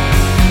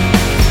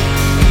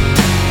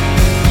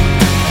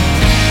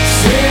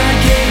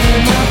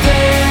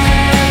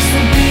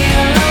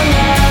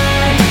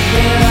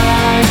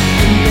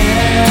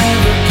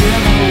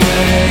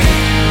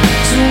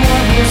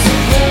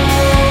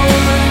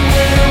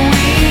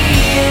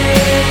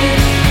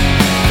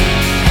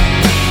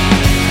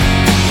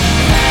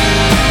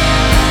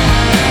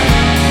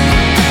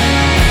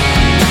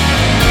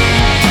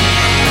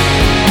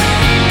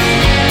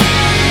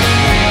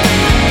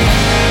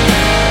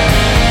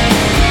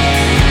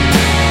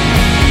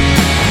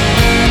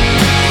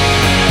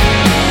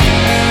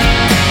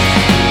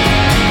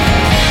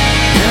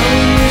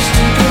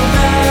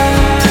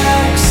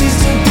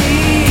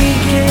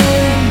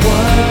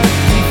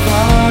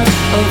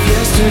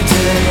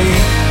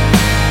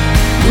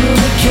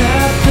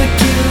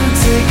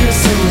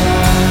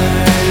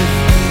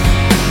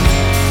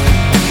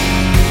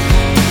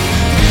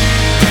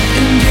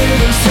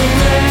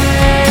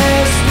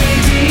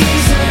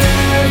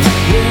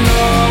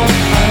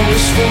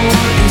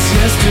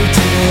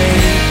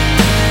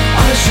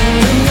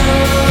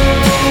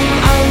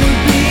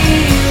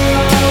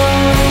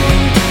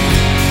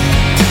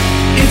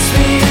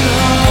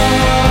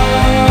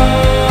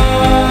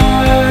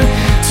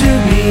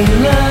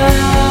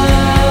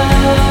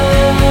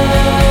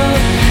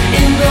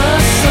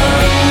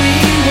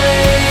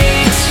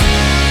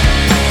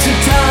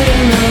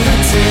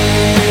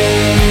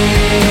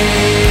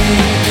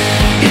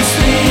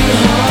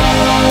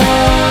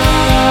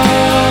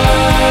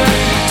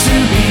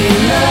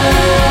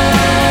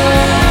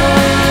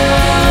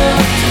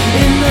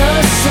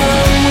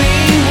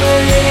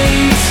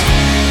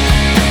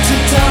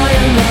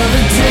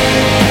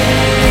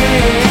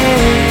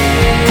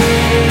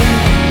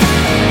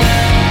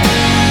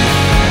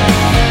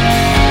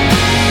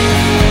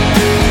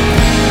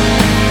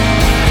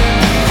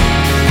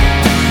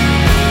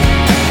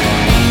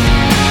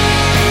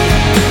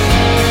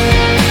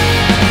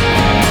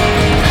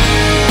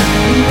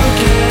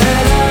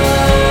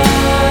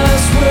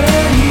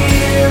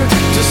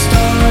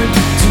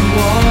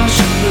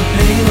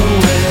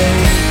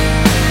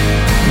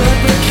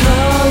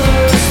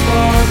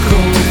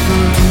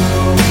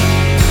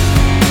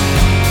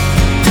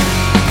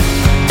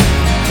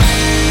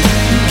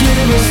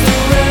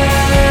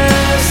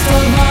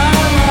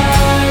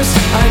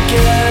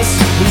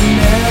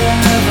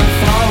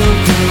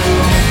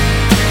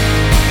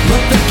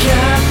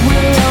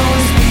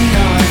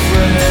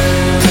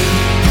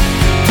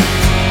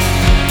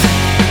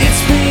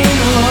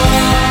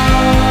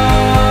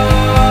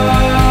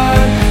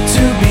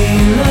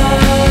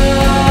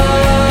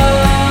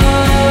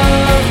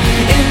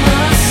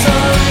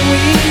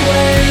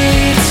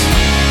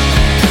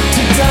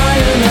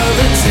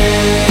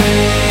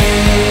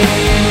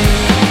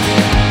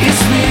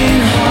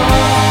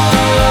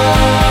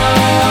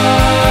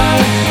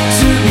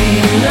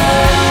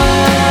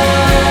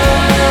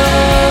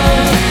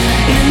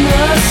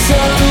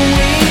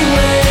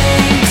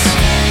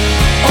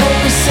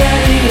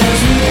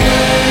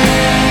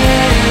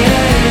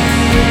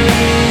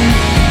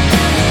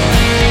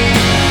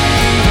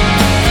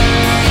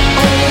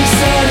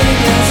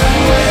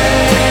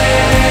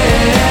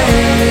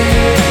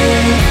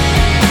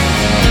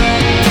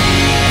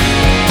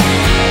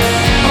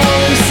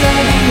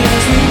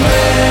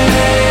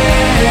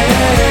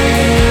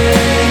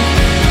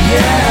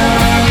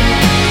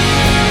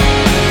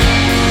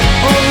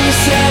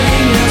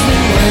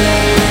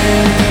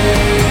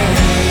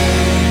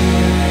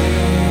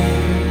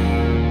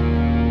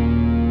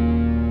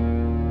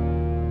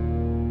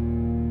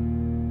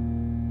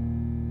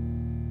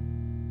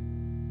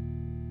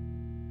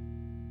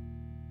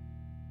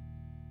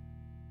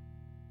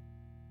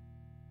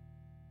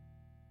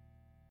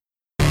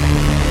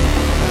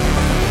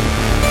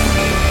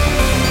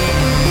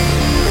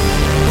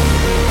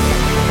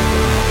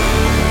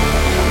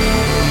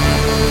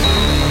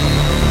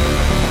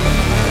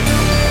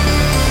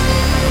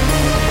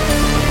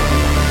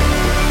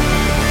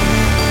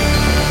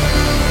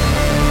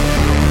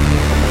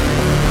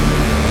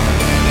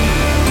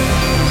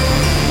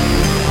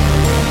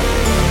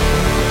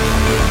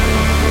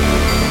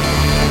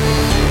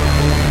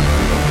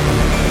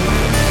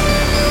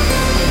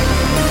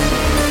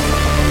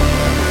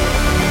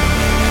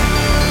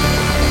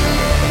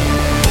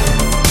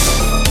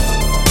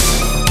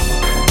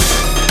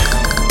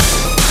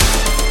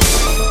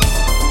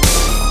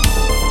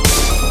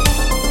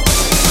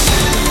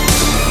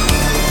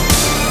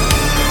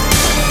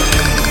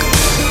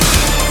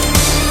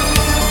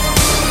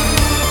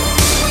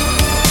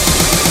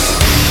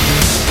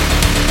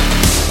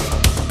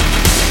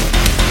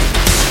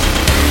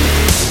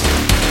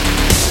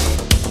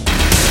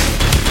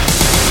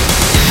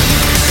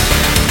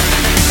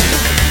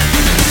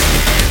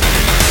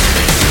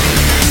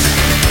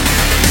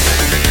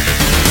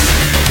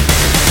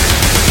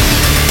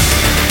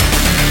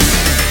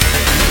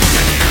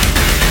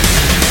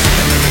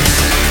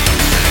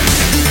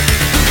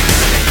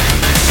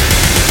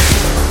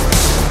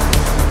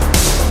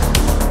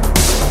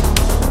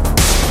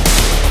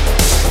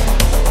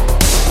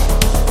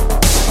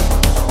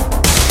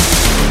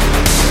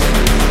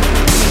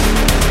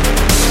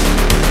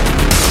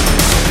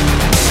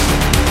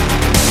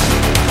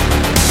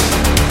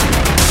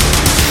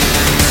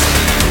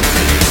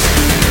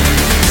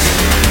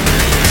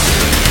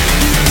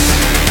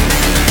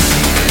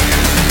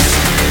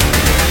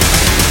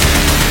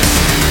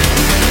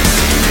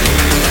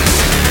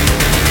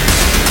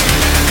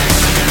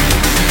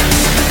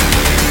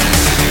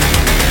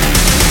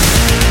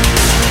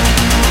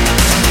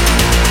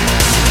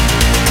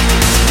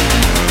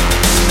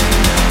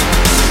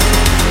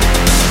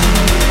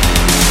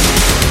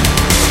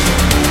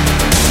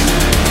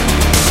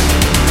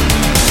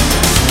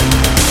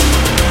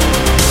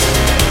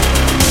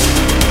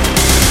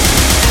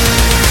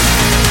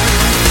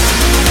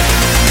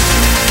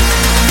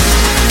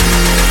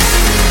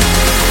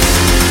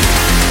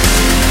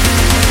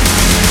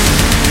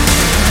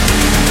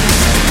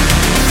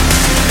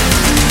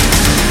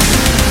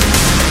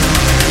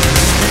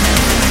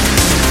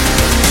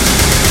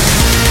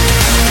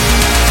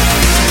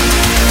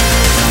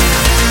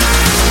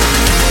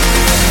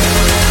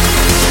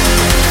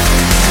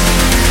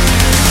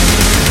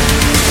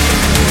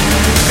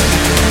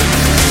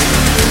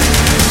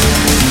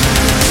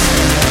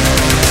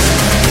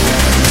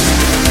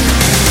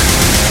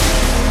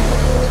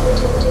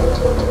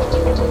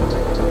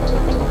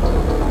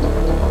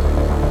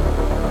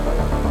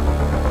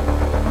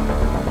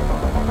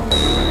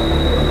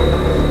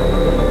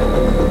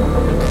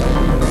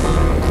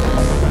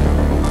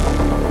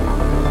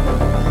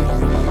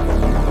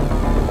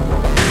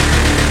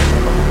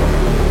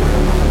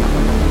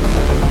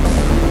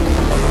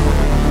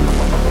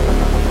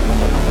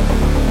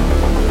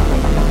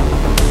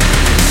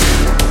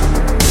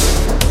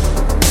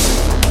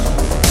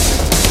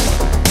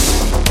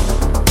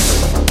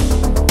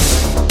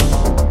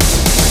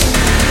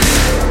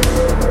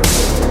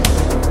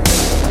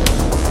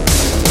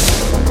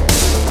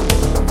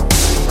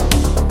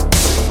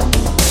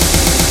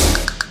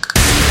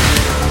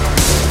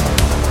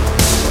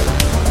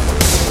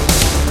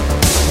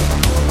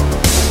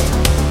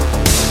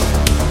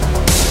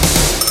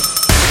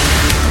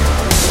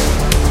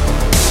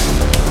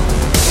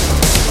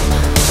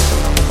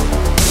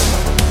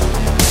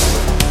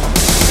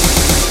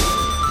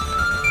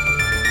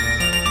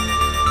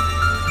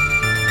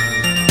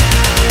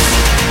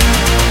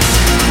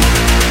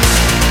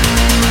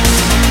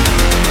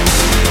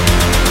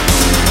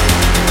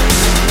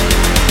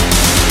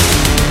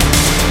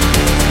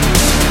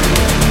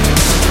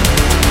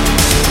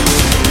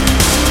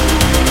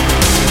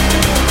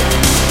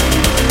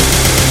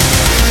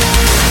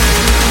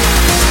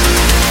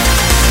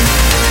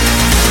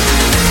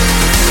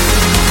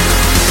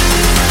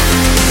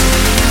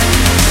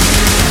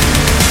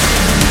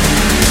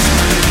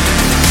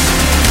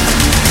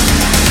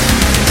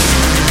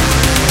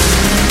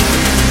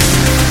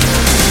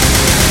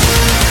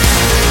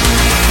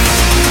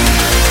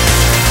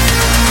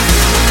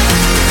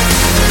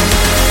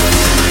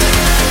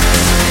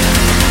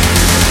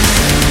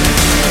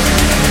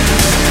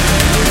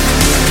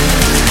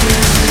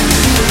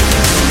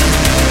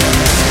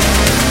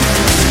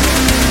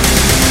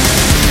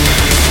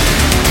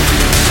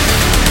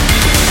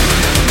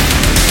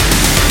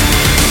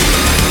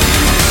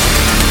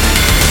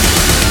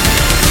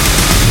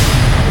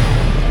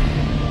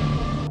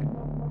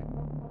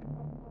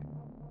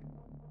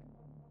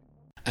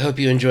 I hope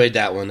you enjoyed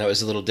that one. That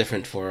was a little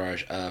different for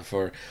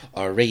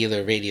our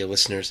regular radio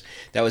listeners.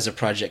 That was a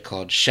project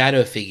called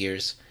Shadow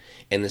Figures,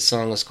 and the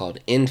song was called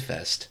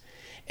Infest,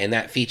 and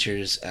that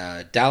features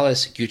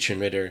Dallas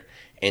Gutschenritter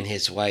and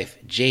his wife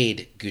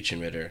Jade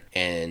Gutschenritter,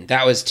 and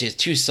that was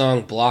just a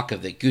 2-song block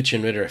of the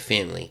Gutschenritter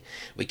family.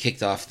 We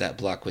kicked off that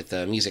block with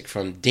music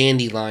from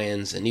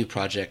Dandelions, a new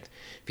project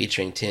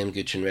featuring Tim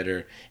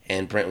Gutschenritter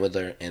and Brent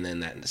Widler, and then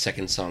the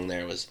second song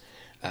there was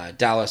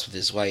Dallas with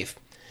his wife,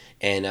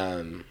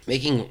 and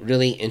making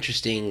really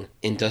interesting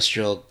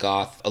industrial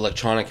goth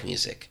electronic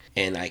music.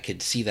 And I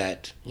could see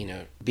that,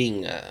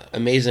 being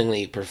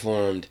amazingly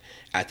performed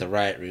at the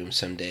Riot Room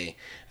someday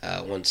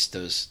once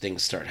those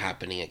things start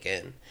happening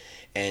again.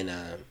 And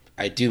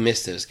I do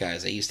miss those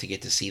guys. I used to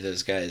get to see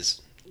those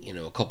guys,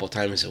 a couple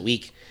times a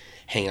week,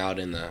 hang out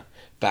in the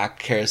back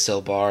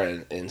carousel bar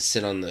and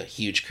sit on the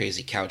huge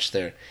crazy couch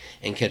there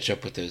and catch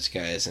up with those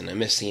guys. And I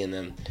miss seeing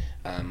them.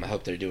 I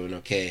hope they're doing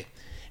okay.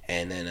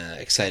 And then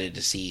excited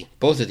to see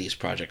both of these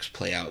projects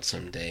play out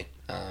someday,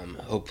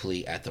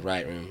 hopefully at the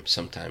Riot Room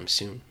sometime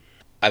soon.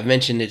 I've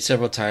mentioned it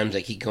several times.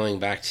 I keep going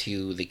back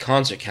to the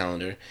concert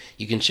calendar.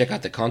 You can check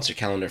out the concert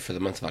calendar for the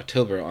month of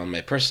October on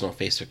my personal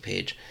Facebook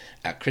page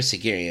at Chris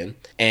Hagarian.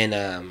 And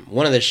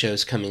one of the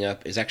shows coming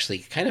up is actually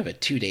kind of a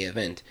 2-day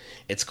event.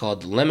 It's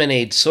called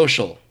Lemonade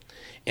Social,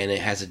 and it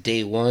has a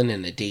day 1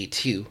 and a day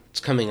 2. It's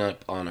coming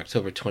up on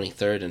October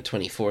 23rd and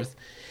 24th.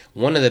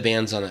 One of the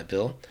bands on that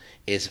bill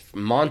is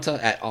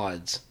Monta at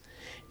Odds,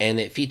 and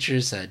it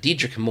features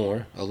Diedrich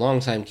Moore, a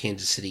longtime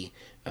Kansas City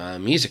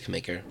music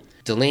maker,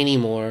 Delaney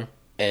Moore,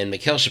 and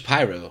Mikhail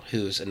Shapiro,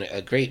 who's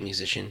a great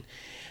musician,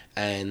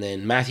 and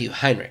then Matthew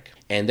Heinrich.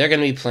 And they're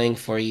going to be playing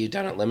for you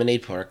down at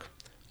Lemonade Park.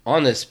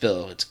 On this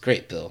bill, it's a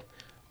great bill,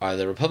 are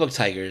the Republic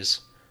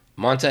Tigers,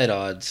 Monta at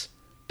Odds,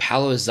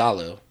 Palo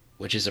Zalo,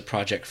 which is a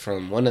project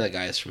from one of the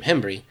guys from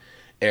Hembry,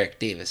 Eric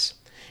Davis,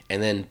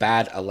 and then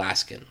Bad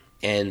Alaskan.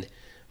 And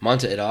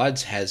Monta at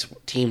Odds has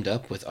teamed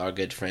up with our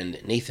good friend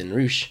Nathan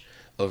Roosh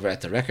over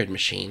at the Record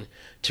Machine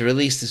to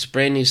release this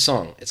brand new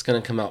song. It's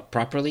going to come out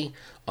properly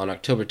on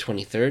October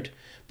 23rd,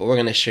 but we're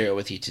going to share it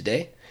with you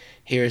today.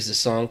 Here is the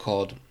song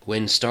called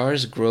When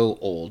Stars Grow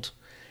Old.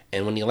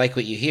 And when you like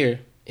what you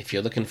hear, if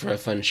you're looking for a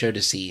fun show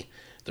to see,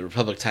 the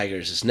Republic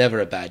Tigers is never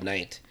a bad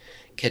night.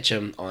 Catch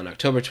them on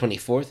October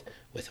 24th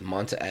with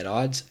Monta at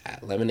Odds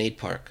at Lemonade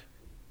Park.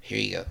 Here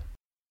you go.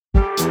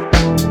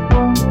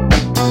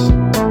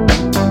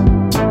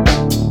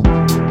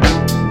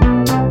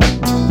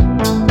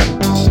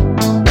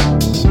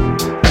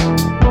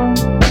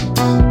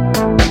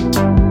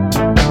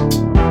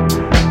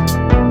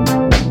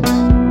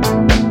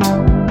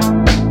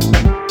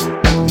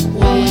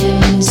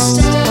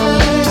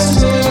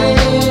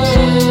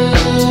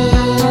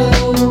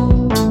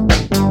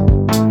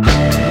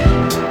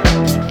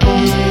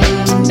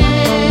 And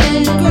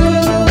men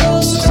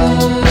grow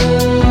strong.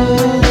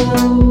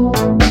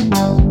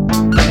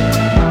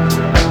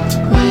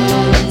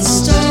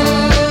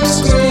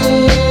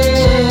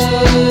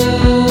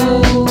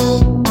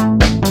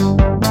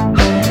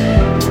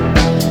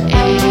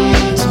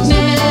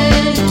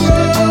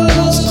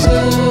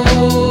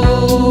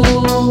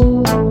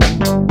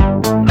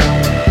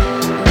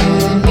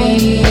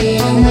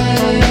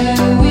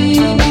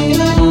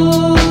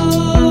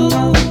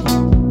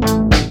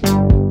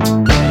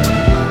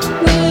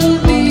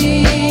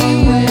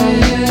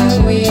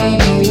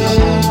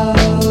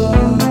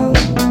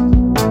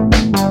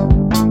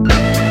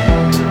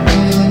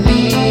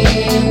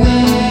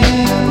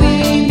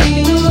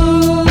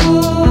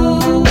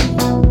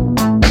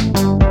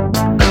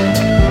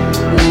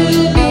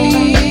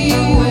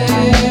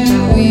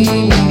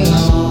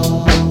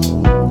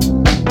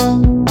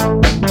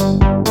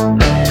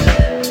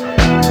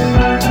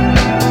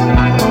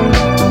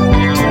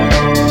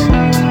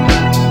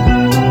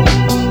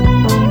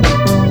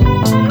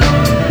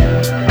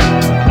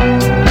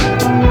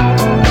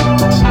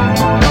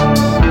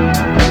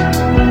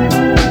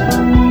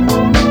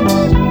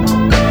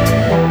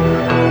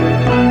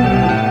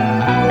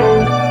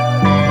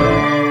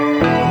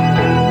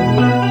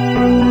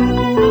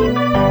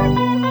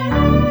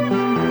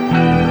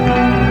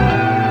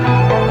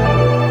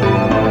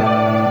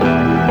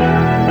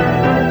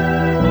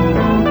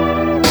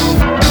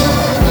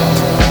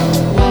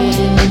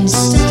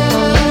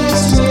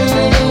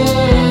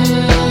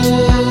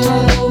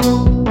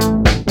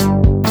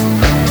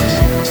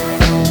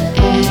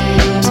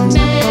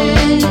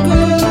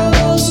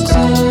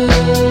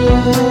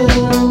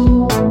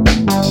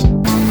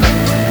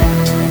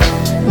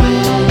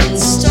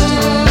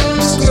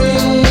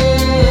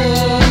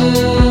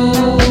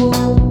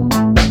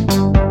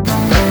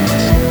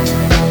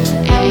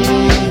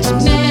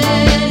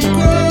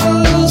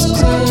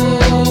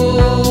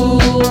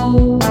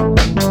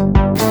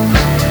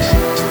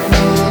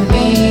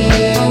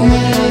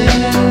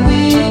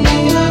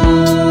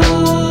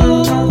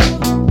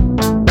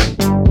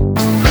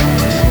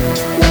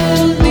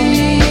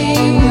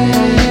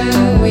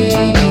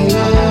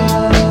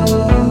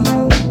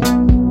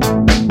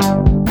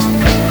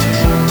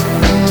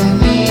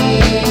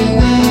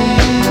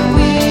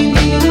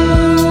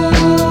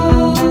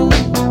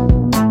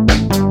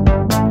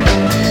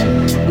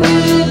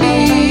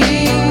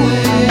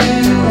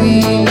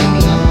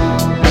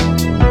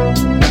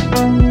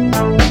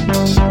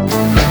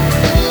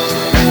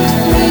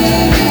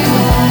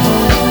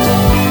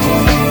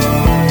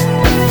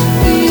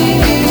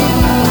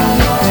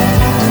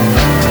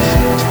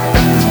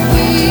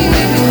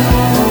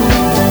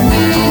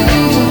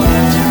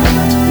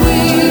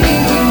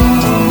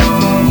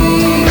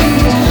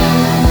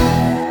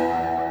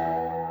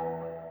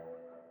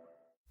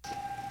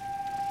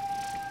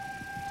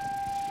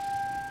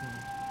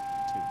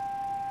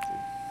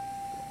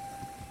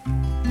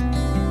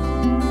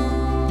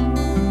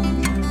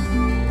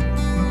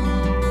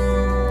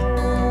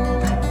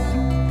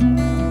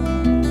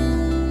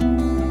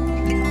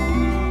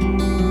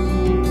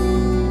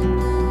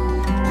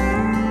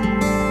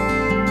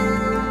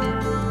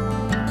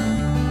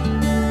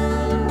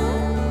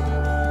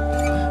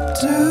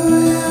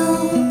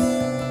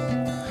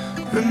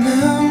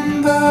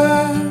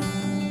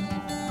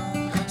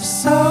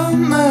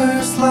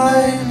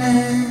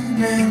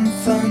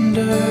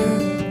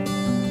 wonder.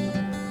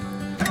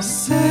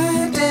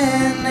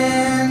 Sitting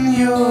in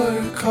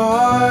your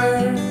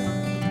car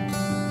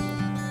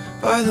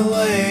by the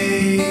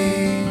lake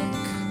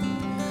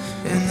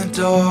in the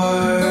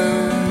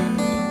dark,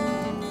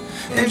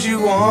 and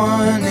you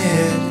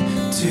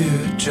wanted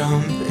to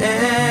jump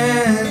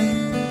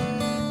in,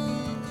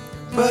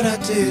 but I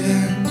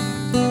didn't.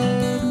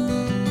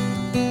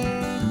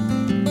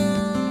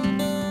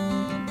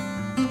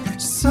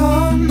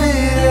 Some made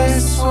a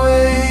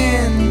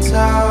swaying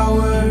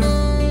tower,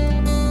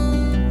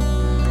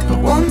 but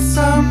once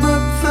I'm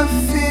up the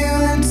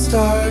feeling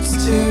starts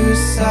to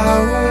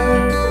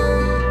sour,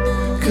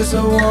 'cause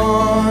I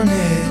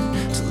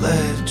wanted to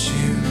let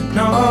you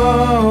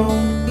know.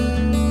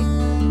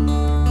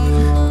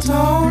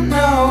 Don't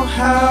know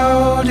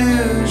how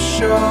to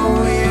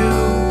show you,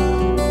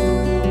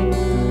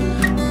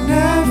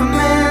 never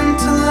meant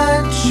to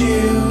let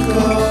you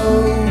go.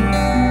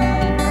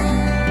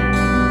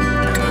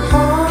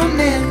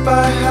 Haunted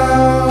by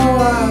how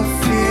I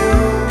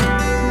feel,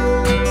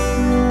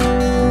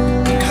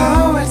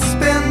 how it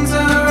spins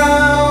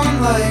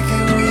around like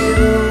a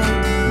wheel.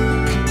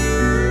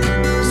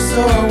 So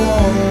I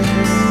won't.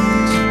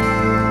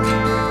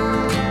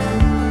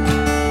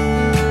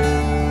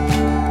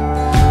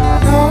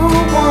 No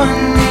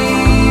one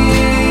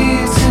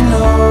needs to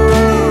know.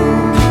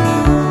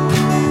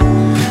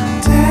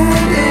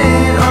 Did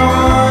it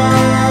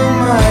on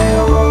my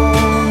own,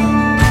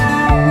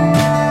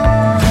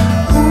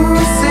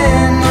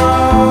 losing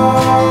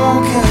all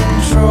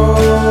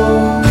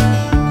control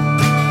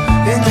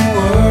in the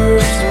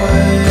worst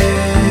ways.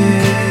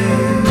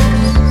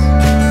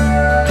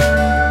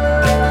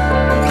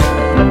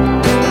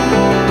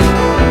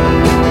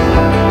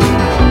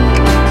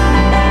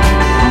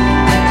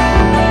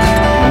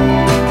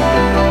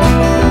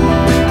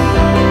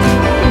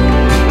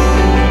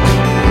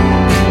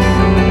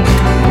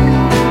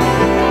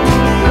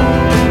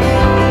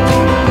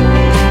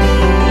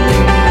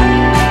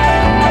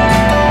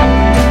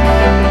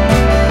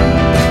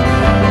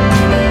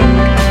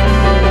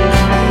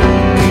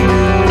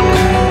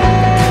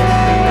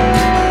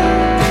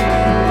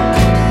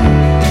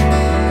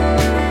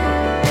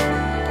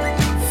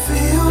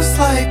 Feels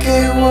like a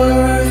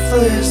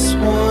worthless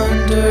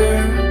wonder.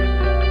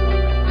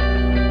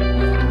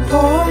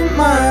 All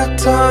my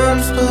time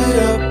split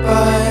up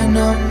by a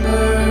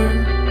number,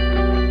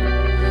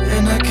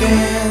 and I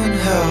can't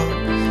help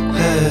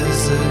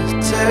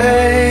hesitate.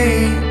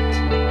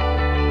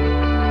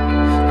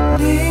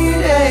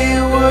 Need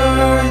a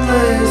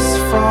wordless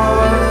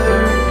father,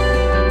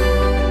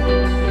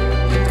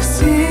 'cause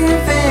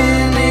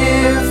even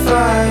if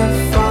I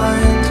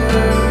find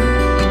her,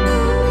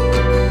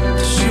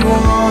 does she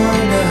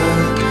wanna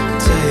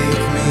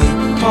take me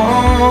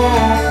home?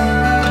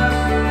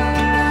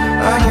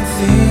 I don't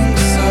think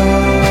so.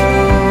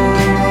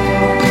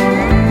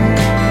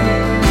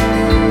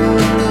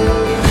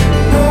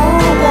 No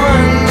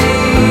one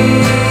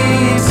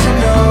needs to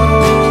know.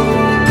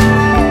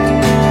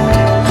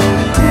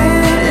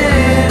 Did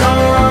it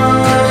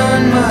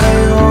on my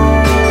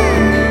own,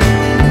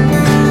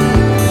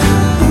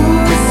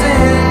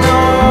 losing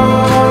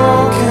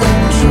all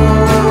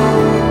control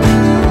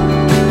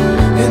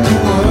in the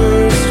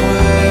worst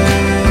way.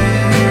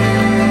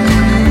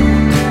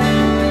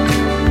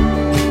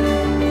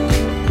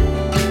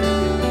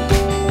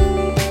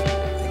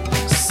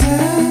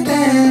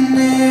 Sitting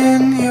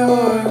in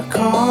your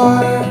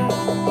car,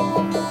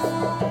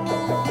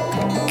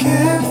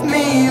 give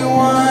me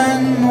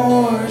one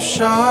more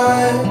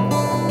shot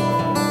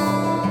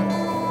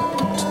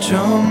to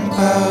jump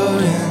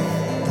out in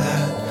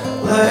that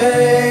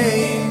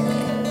lake.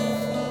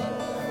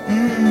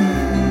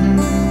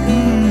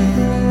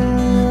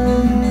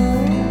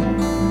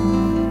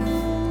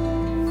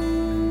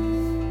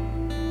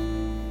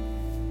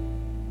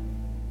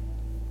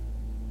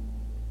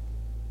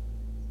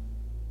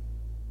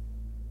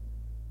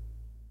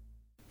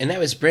 And that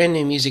was brand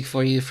new music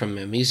for you from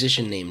a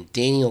musician named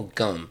Daniel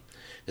Gum.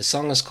 The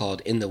song is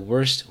called In the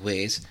Worst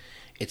Ways.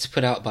 It's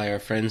put out by our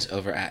friends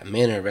over at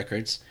Manor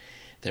Records.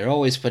 They're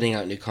always putting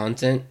out new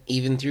content,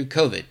 even through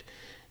COVID.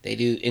 They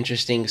do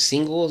interesting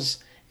singles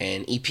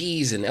and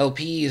EPs and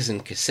LPs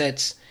and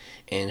cassettes.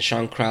 And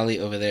Sean Crowley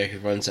over there, who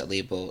runs that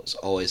label, is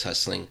always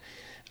hustling.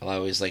 I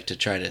always like to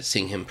try to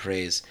sing him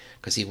praise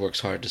because he works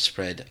hard to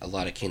spread a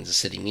lot of Kansas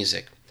City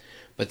music.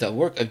 But the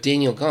work of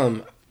Daniel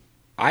Gum,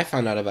 I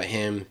found out about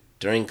him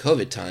during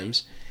COVID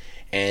times,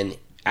 and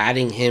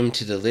adding him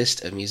to the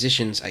list of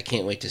musicians I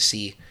can't wait to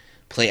see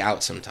play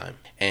out sometime.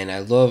 And I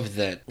love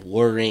that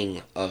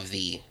whirring of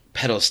the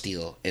pedal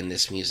steel in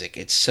this music.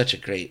 It's such a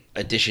great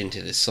addition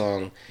to this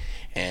song.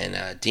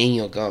 And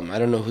Daniel Gum, I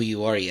don't know who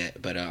you are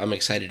yet, but I'm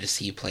excited to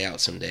see you play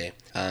out someday.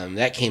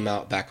 That came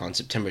out back on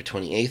September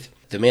 28th.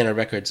 The Manor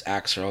Records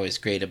acts are always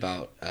great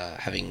about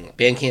having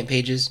Bandcamp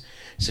pages.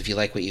 So if you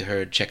like what you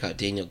heard, check out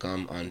Daniel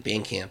Gum on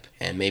Bandcamp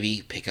and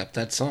maybe pick up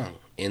that song,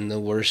 In the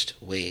Worst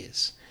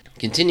Ways.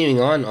 Continuing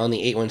on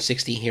the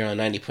 8160 here on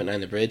 90.9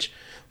 The Bridge,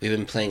 we've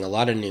been playing a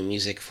lot of new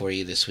music for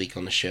you this week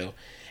on the show.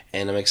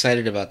 and I'm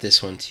excited about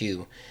this one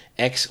too.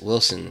 X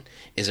Wilson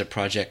is a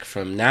project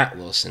from Nat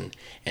Wilson,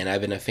 and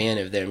I've been a fan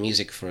of their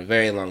music for a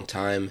very long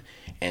time,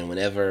 and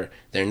whenever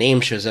their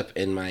name shows up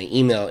in my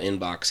email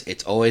inbox,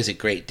 it's always a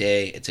great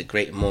day, it's a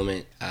great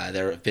moment.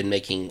 They've been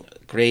making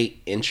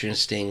great,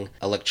 interesting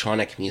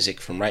electronic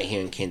music from right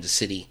here in Kansas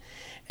City,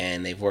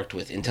 and they've worked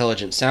with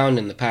Intelligent Sound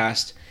in the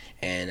past,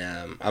 and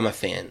I'm a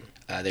fan.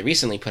 They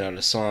recently put out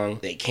a song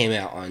that came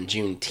out on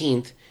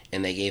Juneteenth,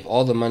 and they gave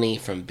all the money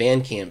from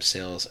Bandcamp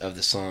sales of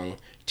the song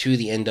to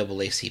the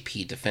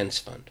NAACP Defense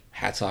Fund.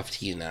 Hats off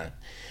to you, Nat.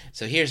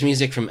 So here's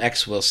music from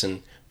X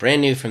Wilson,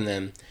 brand new from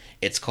them.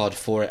 It's called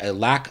For a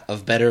Lack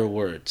of Better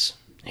Words.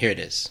 Here it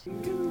is.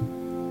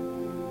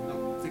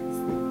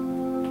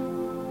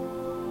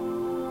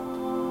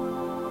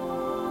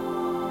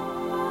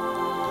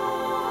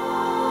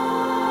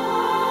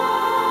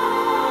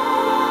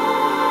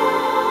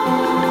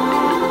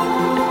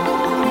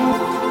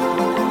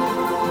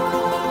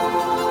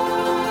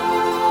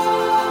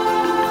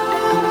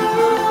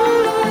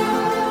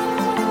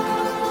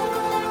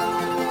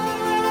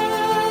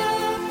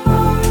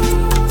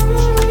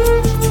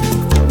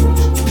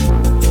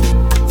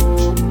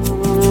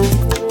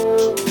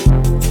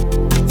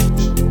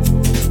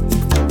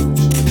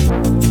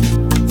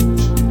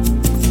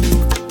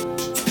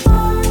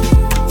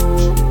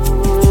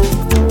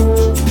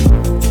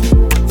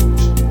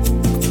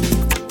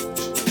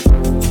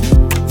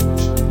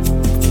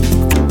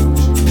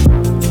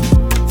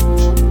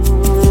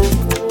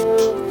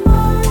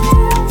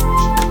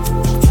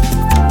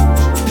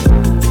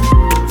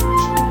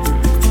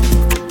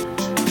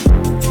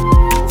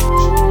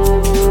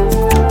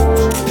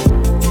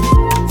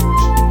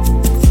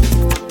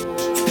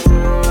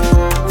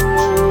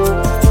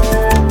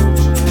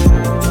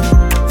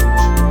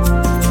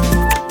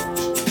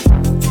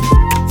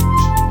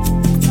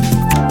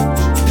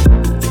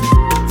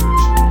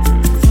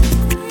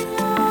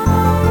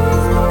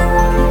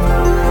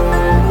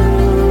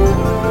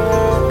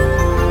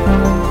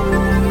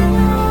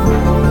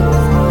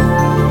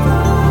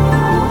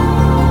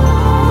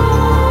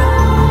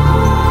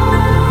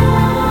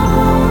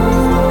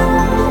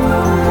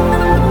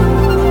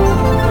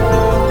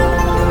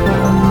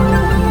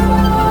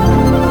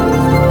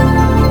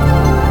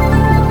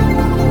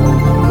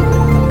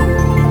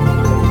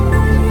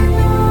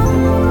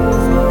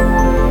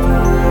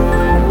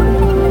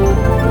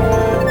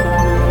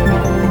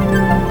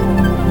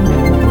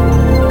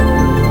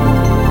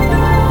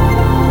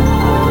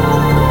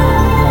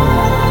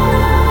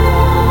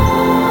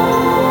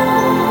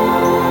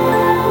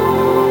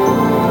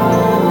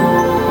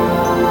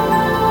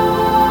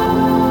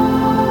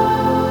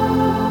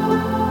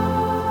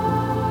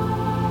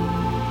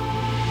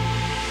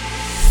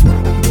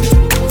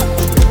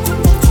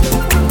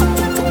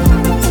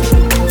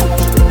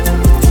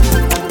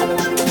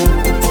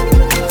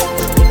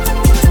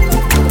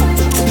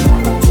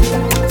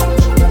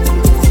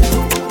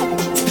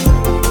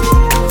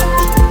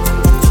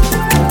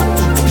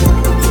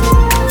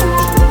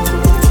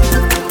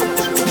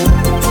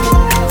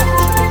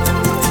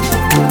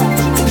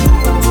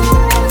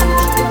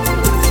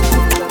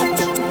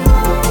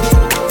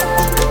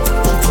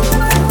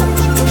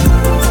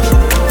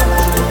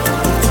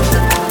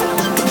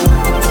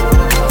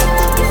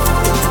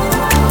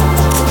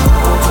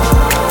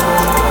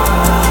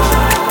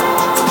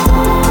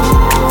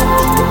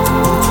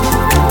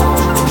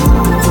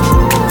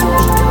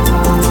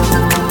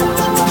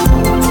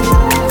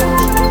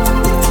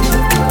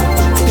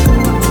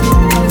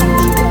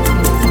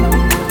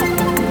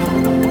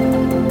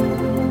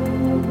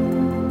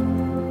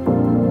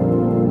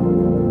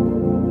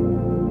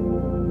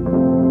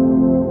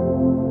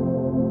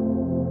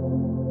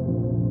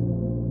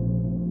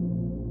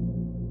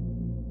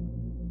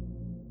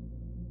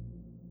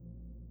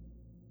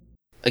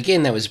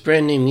 Again, that was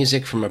brand new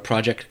music from a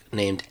project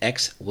named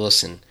X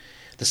Wilson.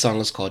 The song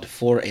is called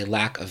For a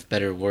Lack of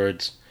Better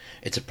Words.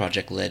 It's a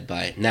project led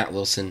by Nat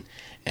Wilson,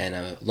 and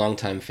I'm a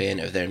longtime fan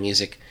of their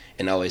music,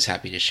 and always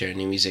happy to share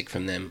new music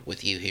from them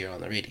with you here on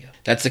the radio.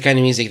 That's the kind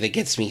of music that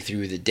gets me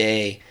through the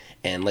day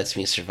and lets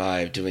me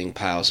survive doing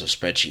piles of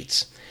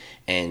spreadsheets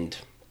and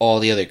all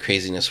the other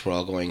craziness we're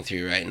all going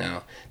through right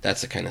now.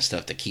 That's the kind of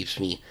stuff that keeps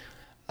me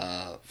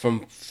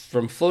from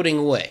floating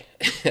away.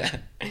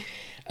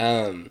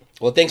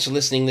 Well, thanks for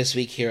listening this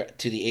week here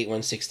to the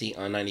 8160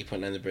 on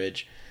 90.9 The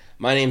Bridge.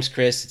 My name's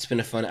Chris. It's been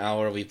a fun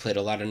hour. We played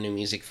a lot of new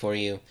music for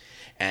you,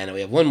 and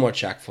we have one more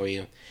track for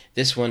you.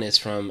 This one is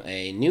from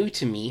a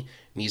new-to-me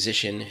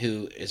musician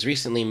who has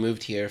recently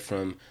moved here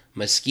from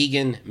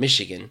Muskegon,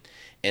 Michigan,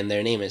 and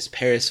their name is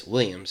Paris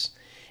Williams.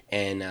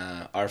 And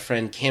our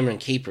friend Cameron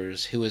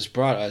Capers, who has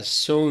brought us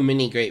so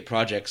many great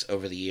projects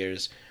over the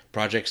years,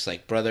 projects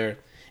like Brother,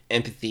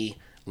 Empathy,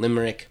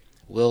 Limerick,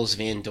 Wills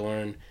Van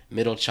Dorn,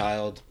 Middle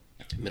Child.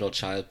 Middle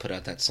Child put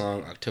out that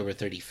song October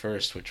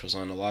 31st, which was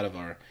on a lot of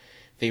our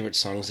favorite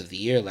songs of the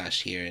year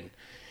last year, and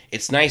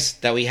it's nice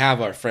that we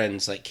have our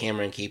friends like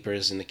Cameron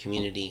Capers in the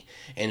community,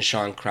 and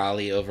Sean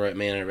Crowley over at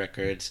Mana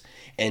Records,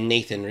 and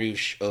Nathan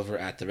Roosh over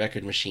at The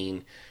Record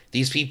Machine.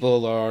 These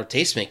people are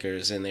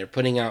tastemakers, and they're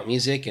putting out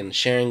music and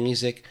sharing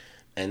music,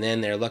 and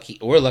then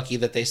we're lucky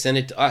that they send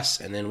it to us,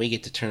 and then we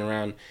get to turn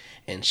around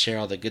and share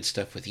all the good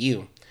stuff with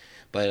you.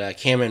 But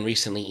Cameron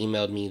recently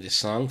emailed me this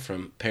song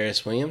from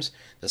Paris Williams.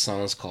 The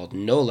song is called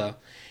NOLA,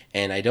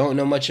 and I don't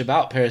know much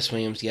about Paris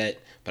Williams yet,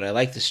 but I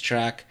like this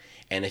track.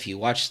 And if you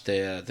watch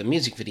the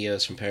music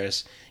videos from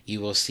Paris, you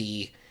will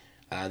see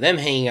them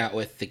hanging out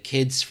with the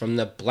kids from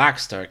the Black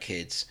Star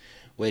Kids,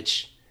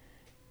 which,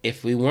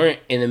 if we weren't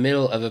in the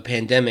middle of a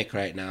pandemic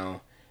right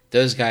now,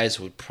 those guys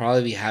would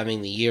probably be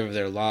having the year of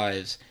their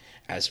lives,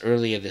 as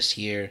earlier this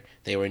year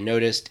they were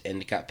noticed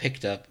and got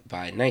picked up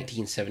by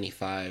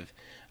 1975,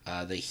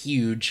 the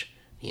huge,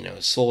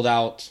 sold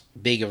out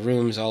big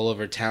rooms all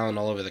over town,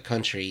 all over the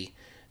country.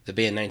 The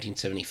band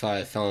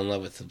 1975 fell in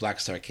love with the Black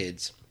Star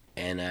Kids,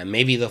 and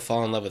maybe they'll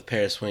fall in love with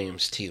Paris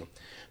Williams too.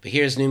 But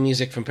here's new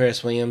music from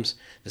Paris Williams.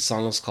 The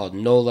song is called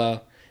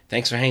NOLA.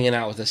 Thanks for hanging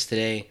out with us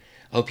today.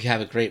 I hope you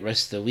have a great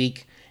rest of the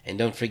week. And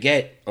don't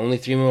forget, only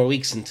 3 more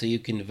weeks until you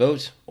can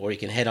vote, or you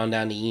can head on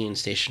down to Union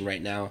Station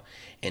right now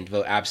and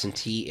vote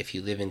absentee if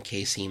you live in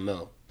KC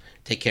Mo.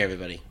 Take care,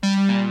 everybody.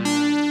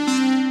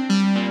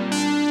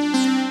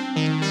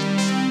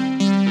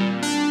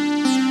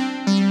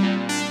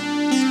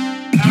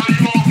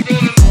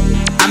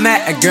 I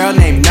met a girl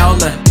named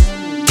Nola,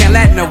 can't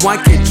let no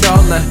one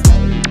control her.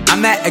 I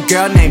met a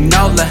girl named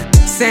Nola,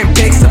 same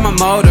pics on my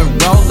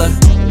Motorola.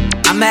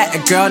 I met a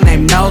girl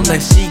named Nola,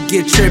 she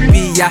get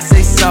trippy, I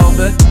say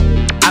sober.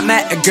 I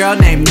met a girl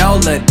named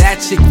Nola,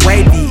 that chick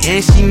wavy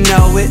and she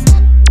know it.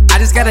 I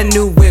just got a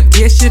new whip,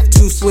 gear shift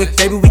too swift.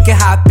 Baby, we can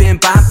hop in,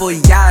 Bon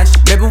Voyage.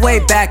 Remember way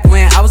back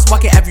when I was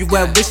walking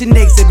everywhere, wishing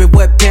they exhibit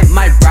what pimp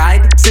might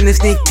ride. Send a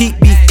sneak peek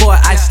before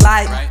I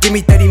slide. Give me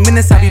 30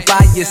 minutes, I'll be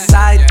by your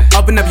side.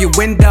 Open up your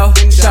window,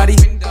 shorty,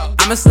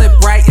 I'ma slip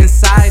right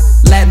inside.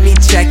 Let me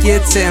check your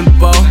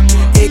tempo,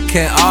 it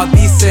could all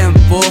be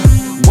simple.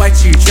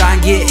 What you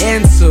tryna get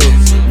into?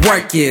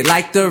 Work it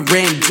like the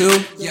ring do.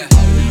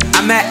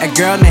 I met a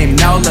girl named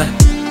Nola,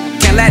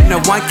 can't let no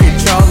one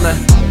control her.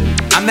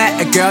 I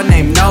met a girl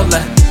named Nola,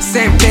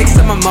 same pics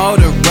on my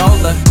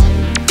Motorola.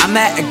 I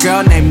met a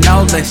girl named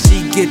Nola,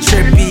 she get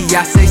trippy,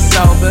 I say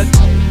sober.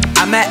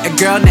 I met a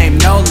girl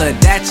named Nola,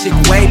 that chick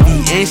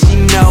wavy and she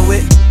know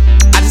it.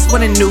 I just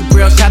want a new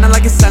grill, shining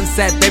like a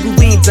sunset. Baby,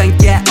 we ain't done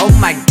yet, oh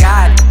my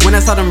god. When I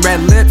saw them red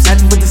lips,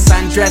 matching with the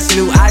sundress,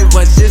 knew I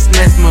was just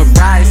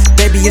mesmerized.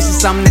 Baby, it's just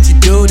something that you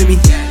do to me,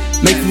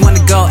 make me wanna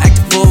go act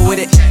a fool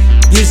with it.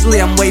 Usually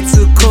I'm way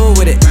too cool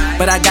with it,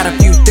 but I got a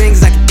few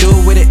things I can do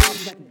with it.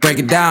 Break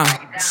it down,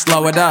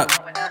 slow it up,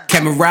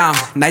 came around,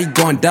 now you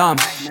going dumb.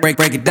 Break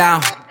it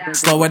down,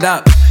 slow it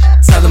up,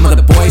 tell them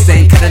other boys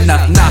ain't cut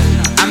enough, nah.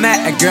 I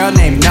met a girl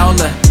named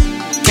Nola,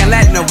 can't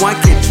let no one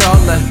control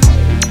her.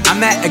 I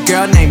met a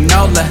girl named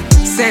Nola,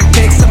 same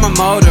pics on my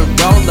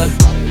Motorola.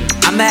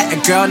 I met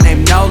a girl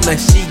named Nola,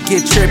 she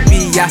get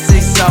trippy, I say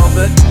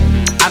sober.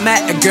 I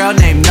met a girl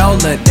named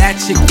Nola, that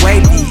chick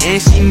wavy and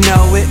she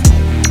know it.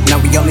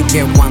 Now we only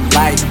get one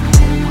life,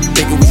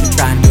 figure we should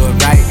try and do it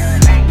right.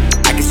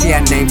 I can see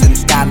our names in the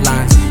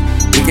skylines,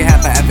 we can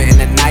have forever in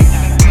the night.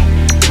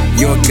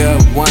 You're a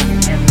good one,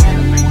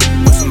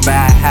 with some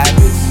bad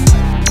habits.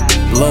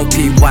 Lil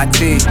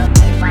PYT,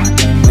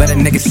 let a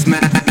nigga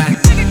smash.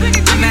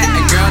 I met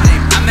a girl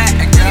named Nola. I met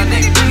a girl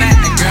named Nola.